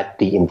 because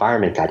the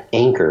environment got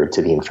anchored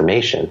to the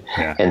information.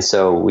 Yeah. And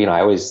so, I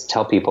always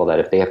tell people that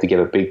if they have to give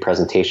a big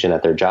presentation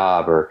at their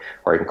job or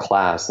in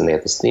class, and they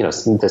have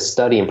to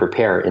study and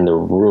prepare in the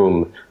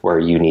room where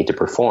you need to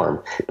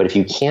perform. But if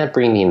you can't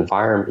bring the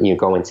environment,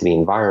 go into the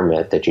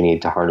environment that you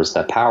need to harness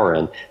that power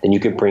in, then you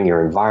can bring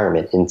your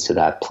environment into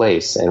that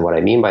place. And what I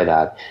mean by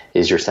that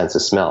is your sense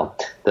of smell.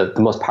 The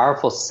most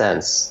powerful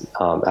sense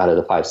out of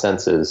the five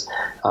senses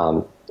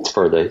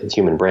for the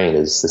human brain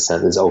is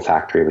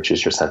olfactory, which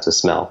is your sense of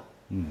smell.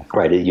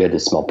 Right? You had to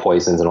smell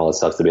poisons and all that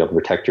stuff to be able to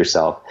protect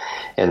yourself.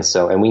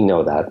 And we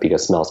know that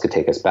because smells could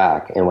take us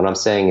back. And what I'm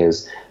saying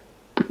is,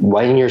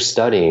 when you're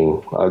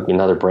studying,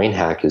 another brain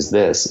hack is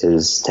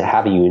to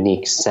have a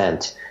unique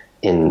scent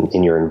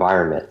in your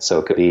environment. So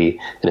it could be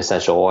an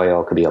essential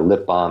oil, it could be a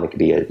lip balm, it could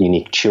be a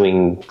unique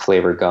chewing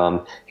flavor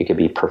gum, it could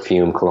be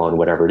perfume, cologne,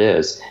 whatever it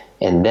is.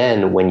 And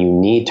then when you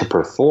need to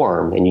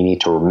perform and you need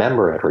to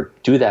remember it or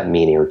do that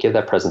meeting or give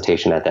that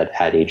presentation at that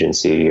ad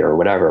agency or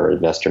whatever,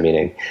 investor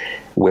meeting,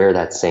 wear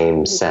that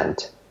same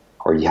scent,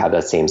 or you have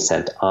that same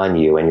scent on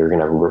you, and you're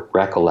going to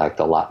recollect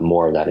a lot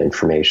more of that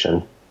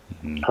information.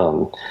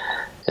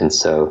 And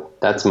so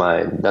that's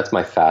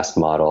my fast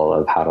model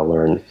of how to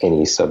learn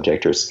any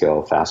subject or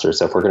skill faster.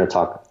 So if we're going to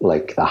talk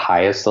like the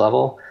highest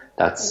level,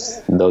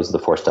 those are the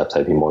 4 steps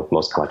I'd be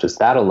most conscious.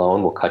 That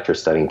alone will cut your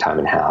studying time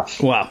in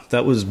half. Wow,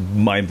 that was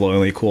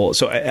mind-blowingly cool.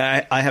 So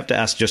I have to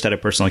ask, just out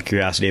of personal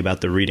curiosity,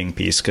 about the reading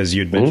piece, because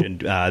you'd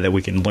mentioned that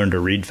we can learn to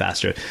read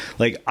faster.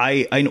 Like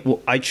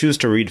I choose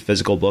to read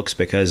physical books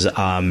because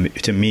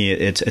to me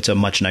it's a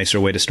much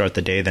nicer way to start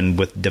the day than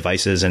with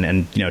devices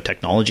and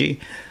technology.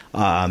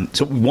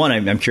 So one,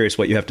 I'm curious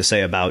what you have to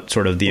say about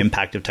sort of the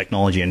impact of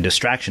technology and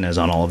distraction is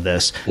on all of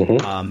this.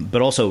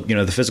 But also,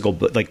 the physical,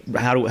 like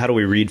how do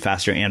we read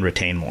faster and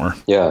retain more?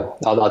 Yeah,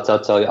 I'll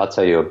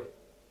tell you.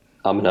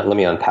 Let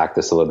me unpack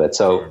this a little bit.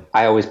 So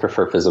I always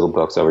prefer physical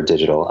books over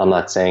digital. I'm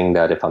not saying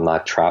that if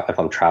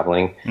I'm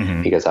traveling,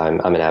 because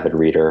I'm an avid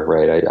reader,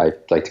 right? I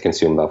like to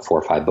consume about 4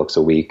 or 5 books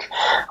a week.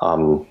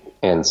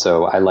 And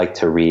so I like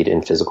to read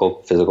in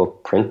physical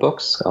print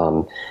books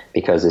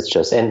because it's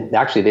just, and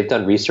actually they've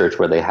done research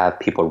where they have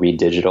people read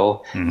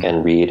digital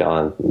and read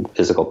on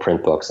physical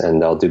print books,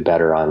 and they'll do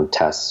better on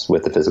tests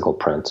with the physical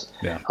print.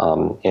 Yeah.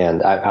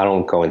 And I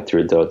don't go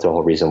through the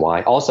whole reason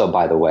why. Also,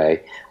 by the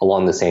way,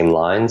 along the same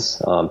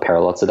lines,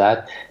 parallel to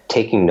that,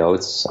 taking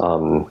notes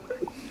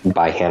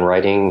by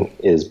handwriting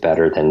is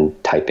better than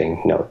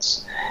typing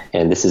notes.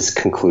 And this is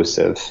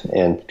conclusive.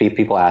 And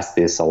people ask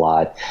this a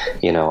lot,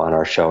 on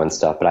our show and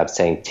stuff, but I'm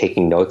saying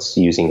taking notes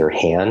using your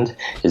hand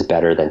is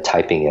better than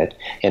typing it.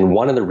 And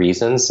one of the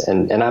reasons,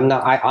 and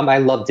I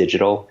love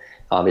digital.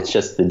 It's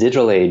just the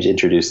digital age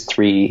introduced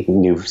 3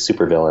 new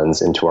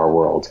supervillains into our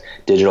world.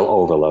 Digital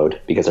overload,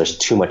 because there's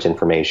too much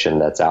information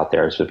that's out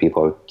there, so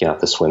people have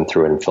to swim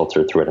through it and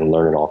filter through it and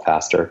learn it all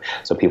faster.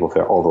 So people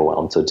feel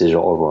overwhelmed. So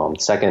digital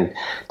overwhelmed. Second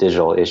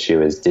digital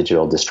issue is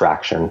digital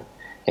distraction.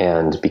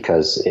 And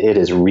because it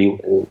is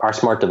our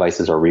smart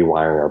devices are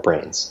rewiring our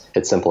brains.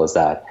 It's simple as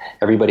that.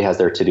 Everybody has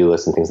their to-do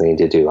list and things they need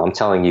to do. I'm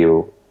telling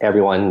you,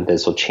 everyone,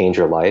 this will change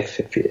your life.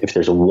 If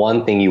there's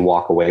one thing you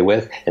walk away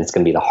with, and it's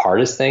going to be the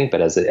hardest thing, but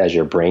as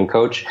your brain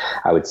coach,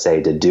 I would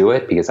say to do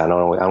it, because I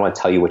don't want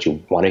to tell you what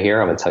you want to hear.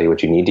 I'm going to tell you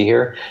what you need to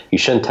hear. You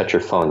shouldn't touch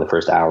your phone the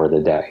first hour of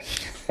the day.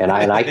 And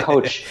I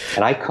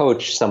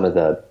coach some of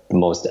the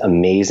most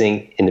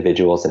amazing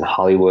individuals in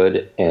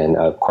Hollywood and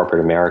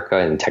corporate America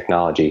and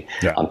technology.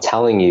 Yeah. I'm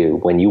telling you,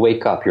 when you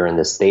wake up, you're in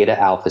this theta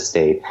alpha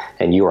state,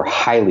 and you are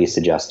highly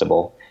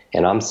suggestible.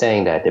 And I'm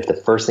saying that if the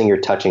first thing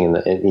you're touching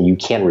and you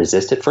can't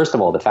resist it, first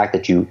of all, the fact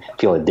that you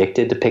feel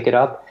addicted to pick it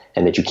up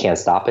and that you can't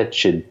stop it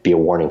should be a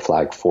warning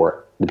flag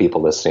for the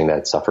people listening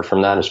that suffer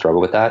from that and struggle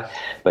with that.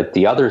 But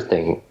the other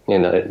thing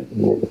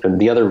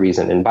the other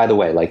reason, and by the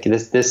way, like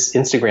this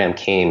Instagram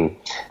came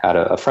out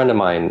of a friend of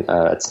mine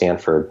at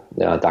Stanford,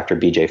 Dr.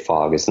 BJ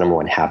Fogg is the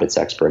 #1 habits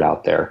expert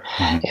out there.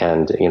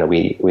 And,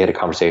 we had a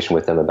conversation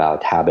with him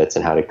about habits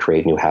and how to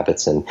create new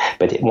habits.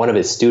 But one of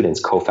his students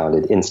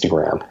co-founded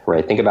Instagram,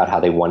 right? Think about how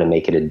they want to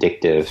make it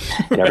addictive.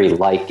 And every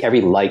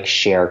like,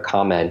 share,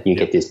 comment, you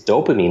get this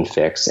dopamine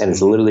fix, and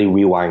it's literally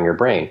rewiring your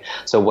brain.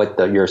 So what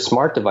your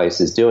smart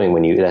device is doing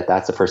when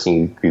that's the first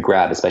thing you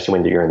grab, especially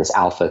when you're in this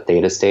alpha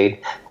theta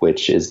state,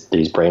 which is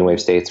these brainwave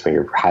states where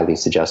you're highly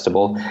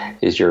suggestible,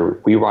 is you're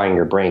rewiring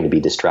your brain to be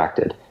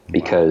distracted.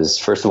 Because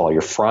first of all,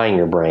 you're frying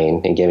your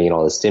brain and giving it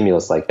all the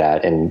stimulus like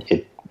that, and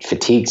it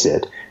fatigues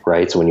it,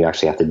 right? So when you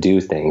actually have to do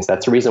things,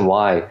 that's the reason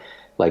why,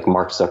 like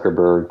Mark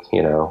Zuckerberg,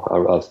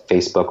 of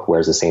Facebook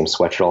wears the same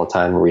sweatshirt all the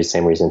time. The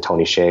same reason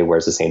Tony Hsieh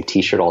wears the same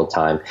T-shirt all the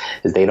time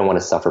is they don't want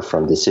to suffer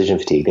from decision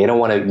fatigue. They don't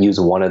want to use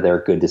one of their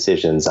good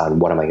decisions on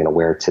what am I going to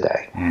wear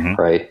today,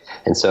 right?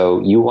 And so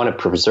you want to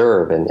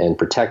preserve and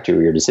protect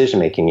your decision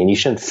making, and you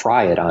shouldn't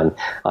fry it on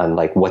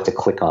like what to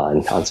click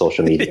on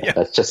social media.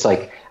 That's just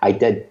like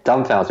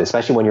dumbfounds me,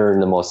 especially when you're in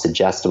the most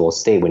suggestible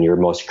state, when you're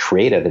most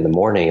creative in the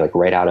morning, like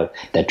right out of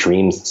that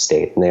dream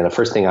state. And then the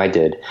first thing I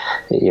did,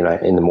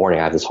 in the morning,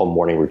 I have this whole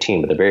morning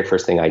routine, but the very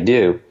first thing I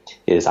do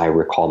is I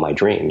recall my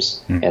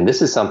dreams. And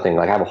this is something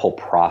like I have a whole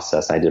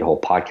process. I did a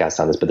whole podcast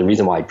on this, but the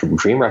reason why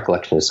dream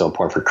recollection is so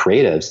important for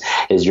creatives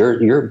is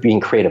you're being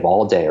creative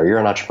all day, or you're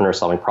an entrepreneur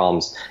solving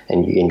problems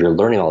and you're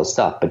learning all this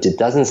stuff, but it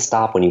doesn't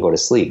stop when you go to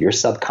sleep. Your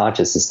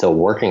subconscious is still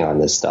working on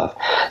this stuff.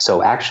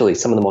 So actually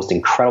some of the most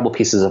incredible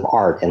pieces of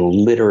art and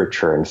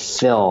literature and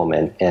film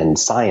and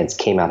science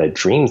came out of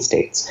dream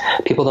states.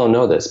 People don't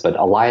know this, but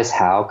Elias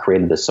Howe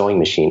created the sewing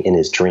machine in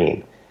his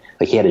dream.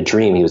 Like he had a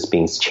dream, he was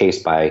being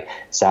chased by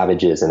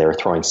savages and they were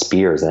throwing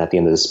spears, and at the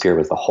end of the spear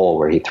was the hole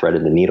where he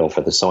threaded the needle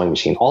for the sewing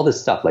machine. All this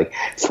stuff, like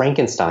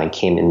Frankenstein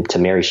came into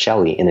Mary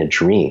Shelley in a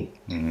dream,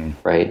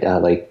 right?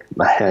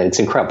 It's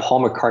incredible.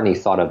 Paul McCartney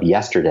thought of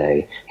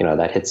Yesterday,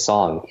 that hit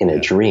song, in a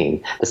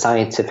dream. The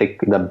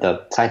scientific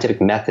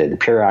method, the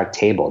periodic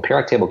table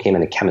came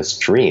in a chemist's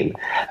dream.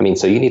 I mean,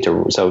 so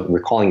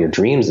recalling your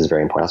dreams is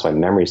very important. That's why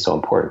memory is so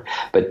important.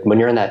 But when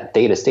you're in that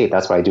theta state,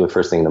 that's what I do at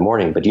first thing in the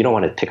morning, but you don't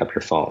want to pick up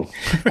your phone.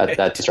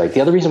 That's right.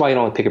 The other reason why you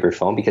don't want to pick up your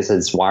phone, because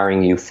it's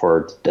wiring you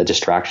for a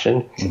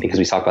distraction, because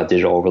we talk about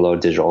digital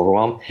overload, digital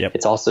overwhelm.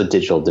 It's also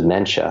digital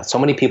dementia. So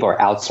many people are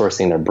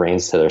outsourcing their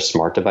brains to their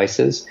smart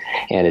devices,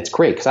 and it's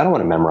great because I don't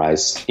want to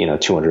memorize,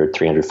 200,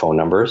 300 phone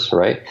numbers,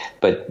 right?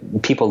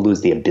 But people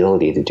lose the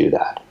ability to do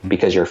that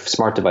because your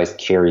smart device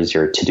carries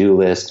your to-do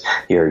list,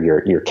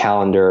 your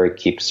calendar, it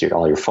keeps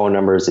all your phone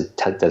numbers, it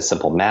does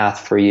simple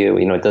math for you,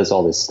 it does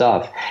all this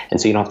stuff. And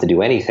so you don't have to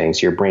do anything.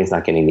 So your brain's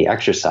not getting the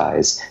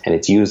exercise, and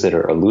it's use it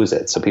or lose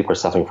it. So people are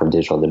suffering from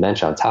digital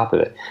dementia on top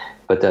of it.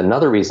 But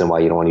another reason why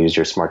you don't want to use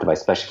your smart device,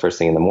 especially first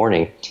thing in the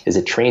morning, is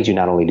it trains you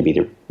not only to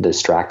be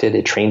distracted,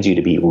 it trains you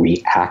to be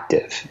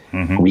reactive.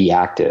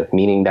 Reactive,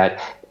 meaning that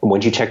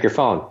once you check your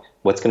phone,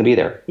 what's going to be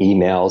there?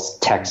 Emails,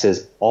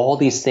 texts, all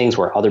these things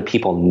where other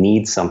people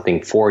need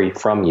something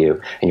from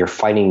you, and you're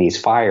fighting these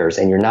fires,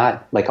 and you're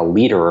not like a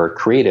leader or a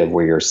creative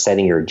where you're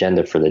setting your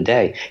agenda for the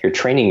day. You're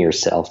training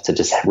yourself to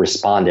just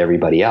respond to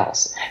everybody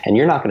else, and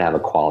you're not going to have a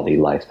quality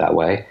life that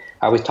way.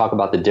 I always talk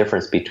about the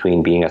difference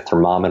between being a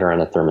thermometer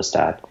and a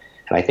thermostat.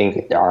 And I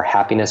think our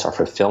happiness, our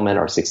fulfillment,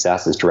 our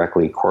success is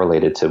directly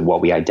correlated to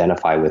what we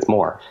identify with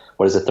more.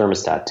 What does a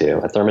thermostat do?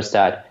 A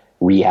thermostat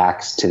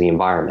reacts to the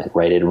environment,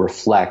 right? It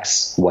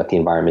reflects what the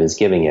environment is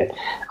giving it,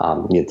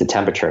 the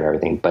temperature and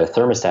everything. But a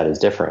thermostat is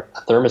different.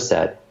 A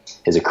thermostat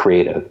is a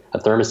creative. A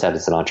thermostat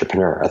is an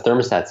entrepreneur. A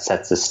thermostat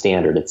sets a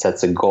standard. It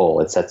sets a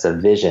goal. It sets a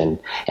vision.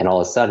 And all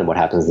of a sudden, what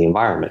happens in the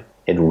environment?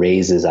 It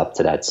raises up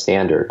to that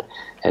standard.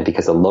 And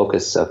because the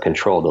locus of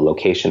control, the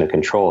location of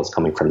control is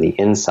coming from the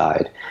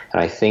inside.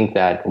 And I think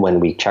that when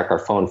we check our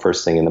phone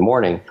first thing in the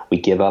morning, we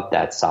give up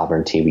that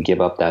sovereignty, we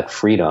give up that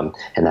freedom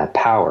and that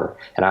power.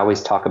 And I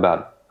always talk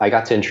about, I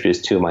got to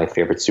introduce two of my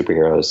favorite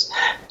superheroes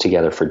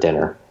together for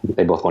dinner.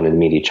 They both wanted to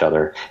meet each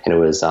other. And it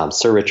was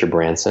Sir Richard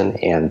Branson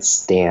and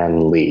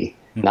Stan Lee.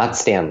 Not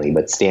Stan Lee,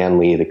 but Stan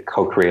Lee, the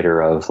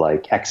co-creator of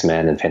like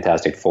X-Men and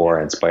Fantastic Four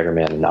and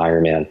Spider-Man and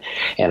Iron Man.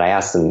 And I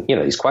asked him,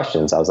 these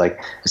questions. I was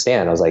like,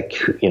 Stan,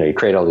 you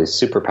create all these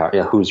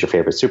superpowers. Who's your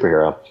favorite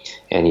superhero?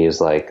 And he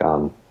was like,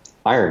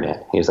 Iron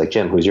Man. He was like,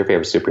 Jim, who's your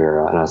favorite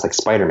superhero? And I was like,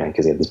 Spider-Man,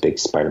 because he had this big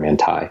Spider-Man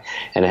tie.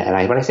 And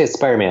when I say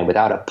Spider-Man,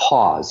 without a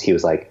pause, he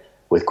was like,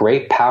 with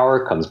great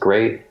power comes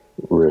great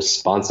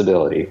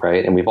responsibility,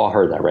 right? And we've all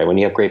heard that, right? When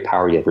you have great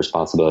power, you have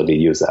responsibility to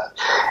use that.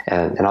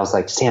 And I was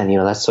like, Stan,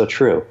 that's so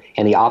true.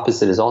 And the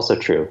opposite is also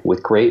true.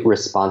 With great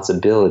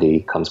responsibility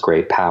comes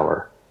great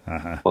power.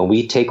 When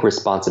we take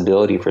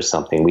responsibility for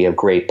something, we have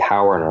great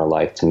power in our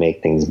life to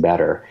make things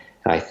better.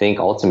 And I think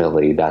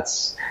ultimately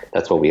that's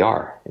what we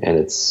are. And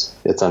it's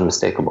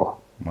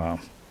unmistakable. Wow.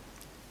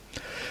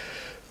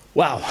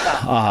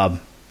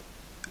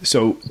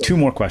 So 2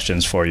 more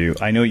questions for you.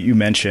 I know you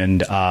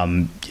mentioned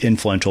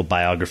influential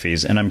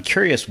biographies, and I'm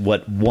curious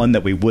what one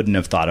that we wouldn't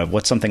have thought of,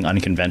 what's something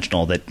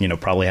unconventional that,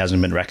 probably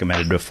hasn't been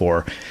recommended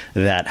before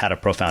that had a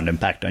profound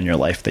impact on your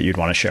life that you'd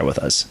want to share with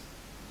us?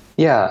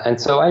 Yeah. And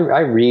so I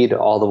read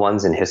all the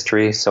ones in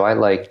history. So I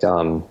liked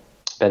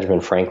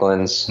Benjamin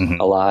Franklin's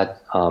a lot.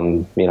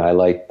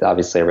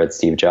 Obviously I read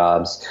Steve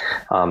Jobs.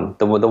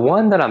 The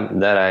one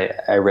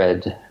that I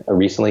read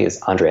recently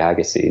is Andre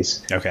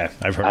Agassi's. Okay.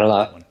 I've heard I don't know.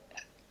 That one.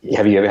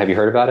 Have you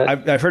heard about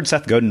it? I've heard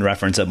Seth Godin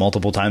reference it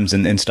multiple times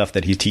in stuff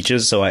that he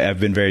teaches. So I've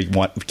been very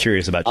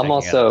curious about checking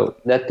it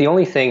out. That's the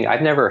only thing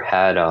I've never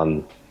had.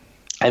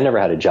 I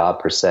never had a job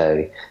per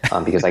se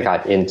because I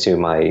got into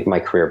my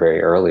career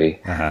very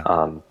early,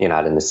 out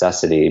of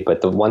necessity. But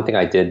the one thing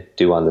I did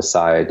do on the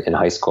side in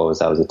high school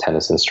was I was a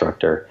tennis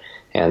instructor.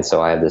 And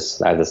so I have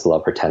this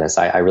love for tennis.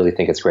 I really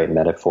think it's a great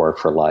metaphor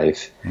for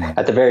life.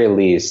 At the very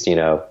least,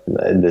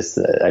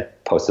 I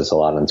post this a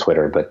lot on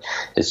Twitter, but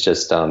it's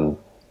just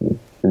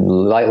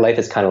life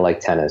is kind of like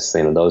tennis.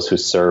 Those who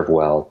serve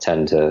well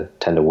tend to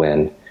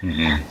win.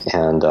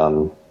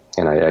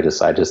 And I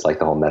just like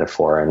the whole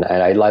metaphor. And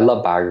I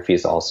love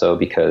biographies also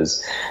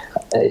because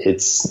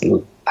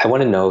I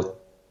want to know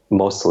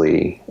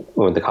mostly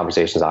the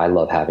conversations I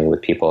love having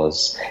with people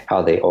is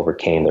how they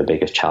overcame their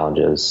biggest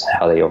challenges,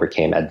 how they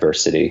overcame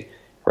adversity,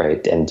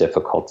 right, and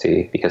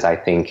difficulty. Because I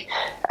think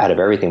out of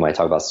everything, when I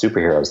talk about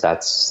superheroes,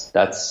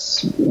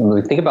 that's when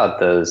we think about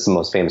the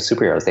most famous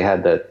superheroes, they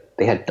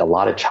had a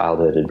lot of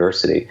childhood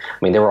adversity. I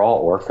mean, they were all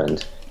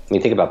orphaned. I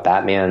mean, think about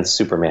Batman,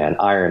 Superman,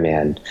 Iron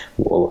Man,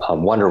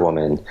 Wonder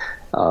Woman,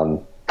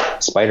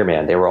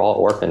 Spider-Man. They were all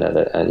orphaned,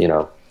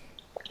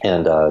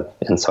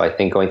 and so I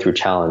think going through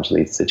challenge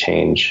leads to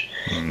change.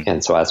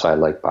 And so that's why I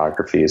like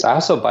biographies. I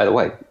also, by the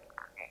way,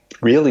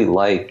 really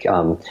like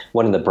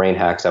one of the brain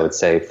hacks I would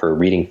say for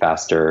reading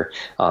faster.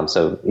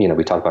 So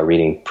we talk about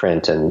reading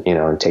print and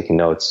and taking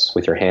notes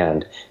with your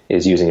hand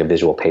is using a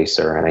visual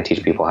pacer. And I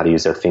teach people how to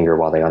use their finger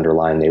while they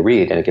underline, they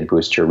read, and it can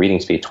boost your reading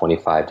speed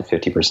 25 to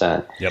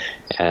 50%. Yep.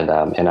 And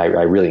I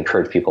really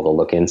encourage people to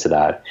look into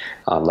that.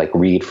 Like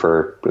read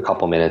for a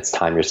couple minutes,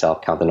 time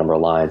yourself, count the number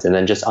of lines, and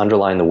then just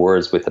underline the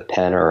words with a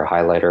pen or a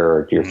highlighter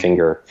or your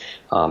finger,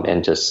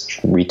 and just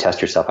retest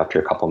yourself after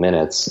a couple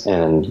minutes,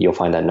 and you'll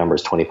find that number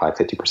is 25,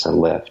 50%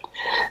 lift.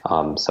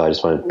 So I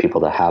just wanted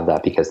people to have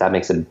that because that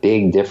makes a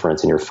big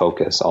difference in your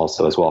focus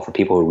also as well. For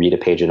people who read a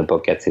page in a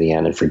book, get to the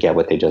end and forget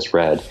what they just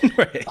read,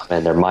 right,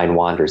 and their mind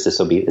wanders.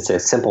 It's a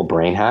simple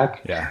brain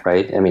hack,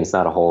 right? I mean, it's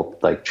not a whole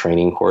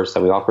training course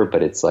that we offer,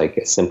 but it's like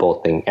a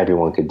simple thing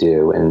everyone could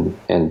do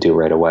and do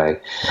right away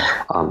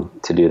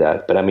to do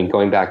that. But I mean,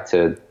 going back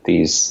to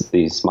these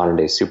modern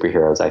day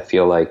superheroes, I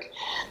feel like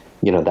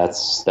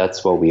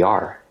that's what we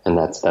are. And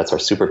that's our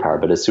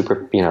superpower. But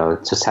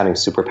just having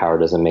superpower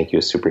doesn't make you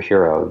a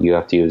superhero. You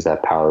have to use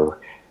that power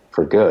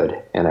for good.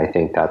 And I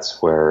think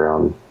that's where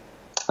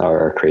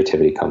our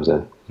creativity comes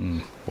in.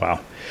 Wow.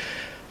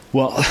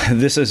 Well,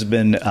 this has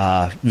been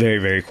very,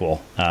 very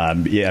cool. I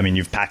mean,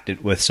 you've packed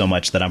it with so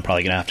much that I'm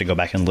probably going to have to go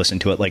back and listen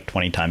to it like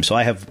 20 times. So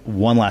I have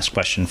one last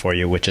question for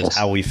you, which is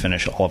how we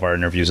finish all of our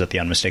interviews at the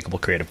Unmistakable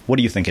Creative. What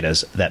do you think it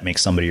is that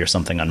makes somebody or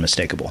something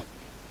unmistakable?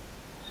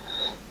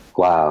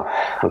 Wow.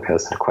 Okay,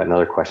 that's quite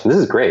another question. This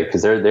is great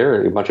because there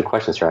are a bunch of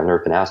questions here I've never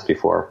been asked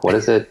before. What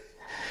does it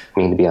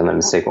mean to be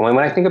unmistakable? When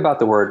I think about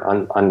the word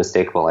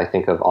unmistakable, I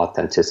think of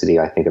authenticity.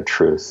 I think of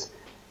truth.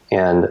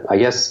 And I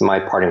guess my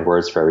parting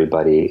words for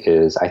everybody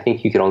is I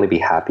think you can only be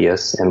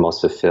happiest and most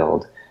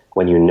fulfilled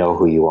when you know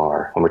who you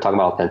are. When we're talking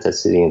about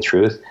authenticity and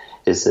truth,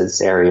 is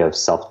this area of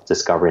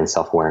self-discovery and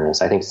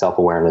self-awareness. I think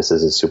self-awareness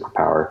is a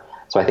superpower.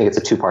 So I think it's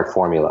a two-part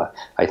formula.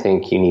 I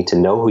think you need to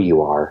know who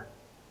you are,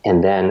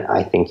 and then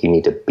I think you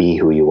need to be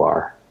who you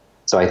are.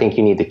 So I think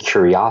you need the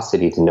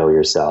curiosity to know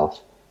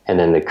yourself, and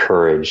then the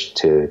courage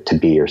to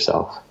be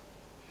yourself.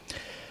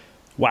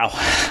 Wow.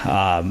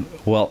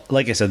 Well,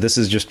 like I said, this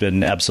has just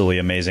been absolutely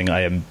amazing.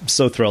 I am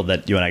so thrilled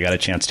that you and I got a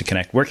chance to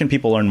connect. Where can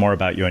people learn more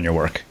about you and your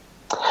work?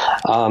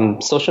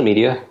 Social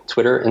media,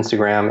 Twitter,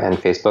 Instagram, and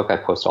Facebook. I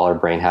post all our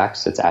brain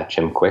hacks. It's at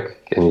Jim Kwik,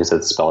 and you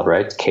said spell it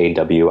right. It's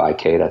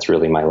Kwik. That's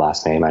really my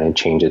last name. I didn't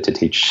change it to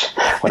teach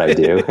what I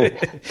do.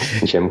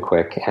 Jim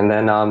Kwik. And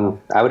then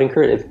I would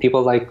encourage, if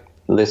people like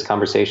this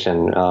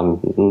conversation,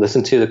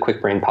 listen to the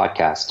Kwik Brain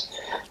podcast.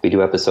 We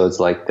do episodes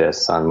like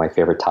this on my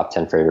favorite top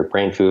 10 favorite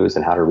brain foods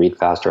and how to read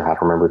faster, how to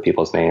remember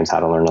people's names, how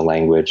to learn the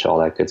language, all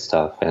that good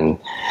stuff. And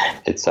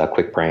it's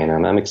Kwik Brain,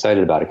 and I'm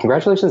excited about it.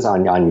 Congratulations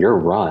on your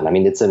run. I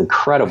mean, it's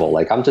incredible.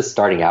 Like, I'm just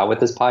starting out with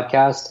this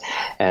podcast,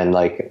 and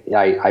like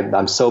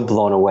I'm so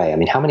blown away. I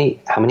mean, how many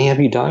have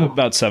you done?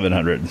 About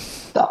 700.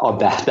 Oh,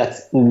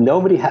 that's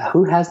nobody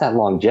who has that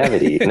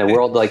longevity in a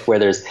world like where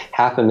there's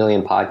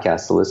 500,000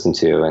 podcasts to listen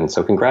to. And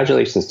so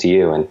congratulations to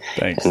you, and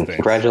thanks.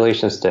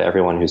 Congratulations to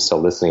everyone who's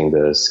still listening to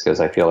this, because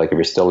I feel like if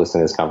you're still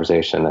listening to this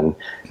conversation, then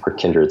we're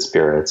kindred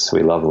spirits.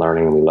 We love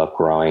learning, and we love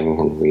growing,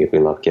 and we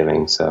love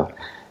giving. So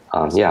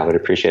I would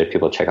appreciate if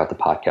people check out the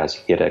podcast. You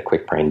can get it at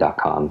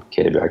kwikbrain.com,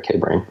 KWIK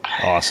Brain.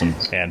 Awesome.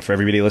 And for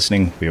everybody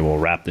listening, we will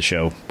wrap the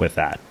show with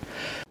that.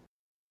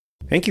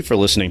 Thank you for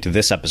listening to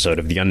this episode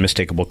of the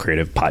Unmistakable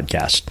Creative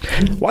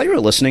Podcast. While you were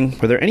listening,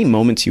 were there any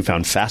moments you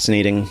found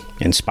fascinating,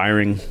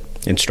 inspiring,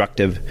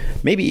 instructive,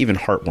 maybe even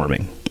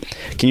heartwarming?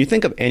 Can you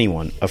think of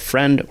anyone, a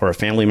friend or a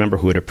family member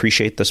who would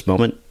appreciate this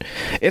moment?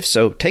 If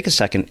so, take a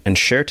second and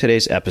share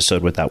today's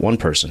episode with that one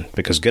person,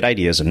 because good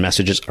ideas and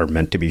messages are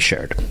meant to be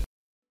shared.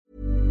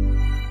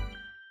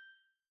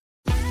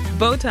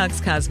 Botox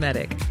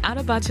Cosmetic, out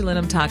of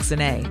botulinum toxin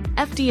A,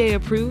 FDA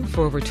approved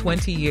for over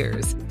 20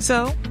 years.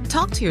 So,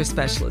 talk to your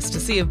specialist to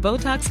see if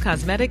Botox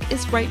Cosmetic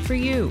is right for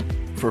you.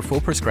 For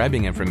full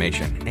prescribing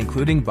information,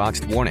 including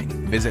boxed warning,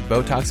 visit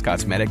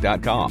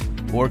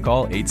BotoxCosmetic.com or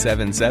call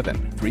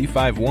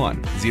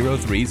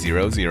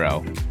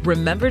 877-351-0300.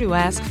 Remember to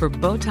ask for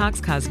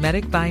Botox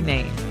Cosmetic by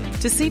name.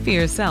 To see for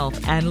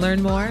yourself and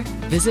learn more,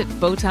 visit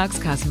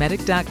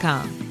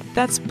BotoxCosmetic.com.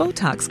 That's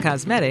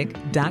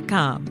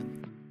BotoxCosmetic.com.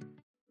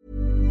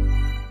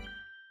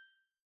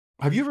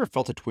 Have you ever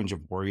felt a twinge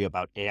of worry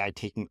about AI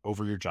taking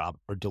over your job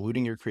or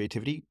diluting your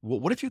creativity? Well,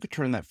 what if you could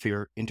turn that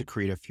fear into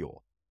creative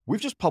fuel? We've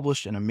just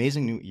published an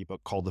amazing new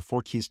ebook called The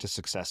 4 Keys to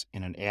Success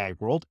in an AI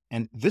World,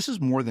 and this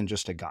is more than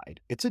just a guide.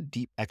 It's a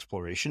deep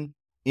exploration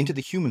into the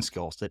human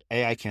skills that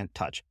AI can't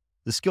touch,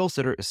 the skills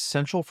that are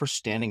essential for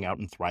standing out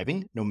and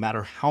thriving, no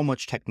matter how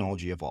much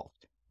technology evolves.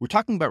 We're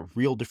talking about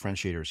real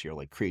differentiators here,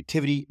 like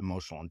creativity,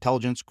 emotional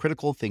intelligence,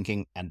 critical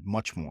thinking, and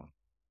much more.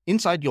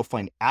 Inside, you'll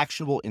find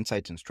actionable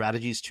insights and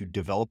strategies to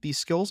develop these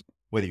skills,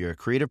 whether you're a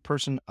creative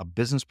person, a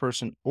business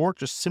person, or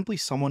just simply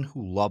someone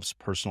who loves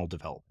personal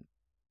development.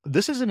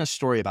 This isn't a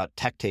story about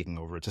tech taking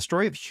over. It's a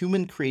story of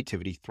human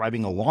creativity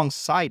thriving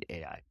alongside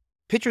AI.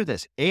 Picture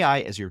this, AI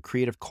as your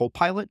creative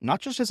co-pilot,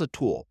 not just as a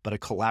tool, but a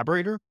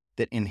collaborator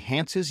that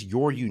enhances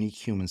your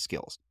unique human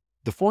skills.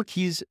 The 4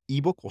 Keys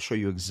ebook will show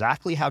you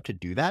exactly how to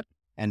do that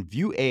and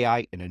view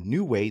AI in a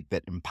new way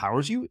that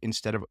empowers you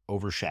instead of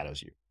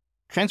overshadows you.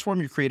 Transform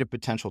your creative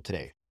potential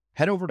today.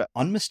 Head over to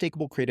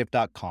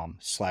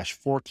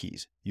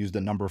unmistakablecreative.com/4keys. Use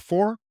the number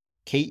 4,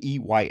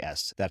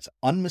 KEYS. That's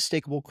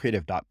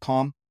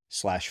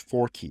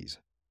unmistakablecreative.com/4keys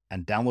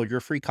and download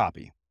your free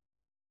copy.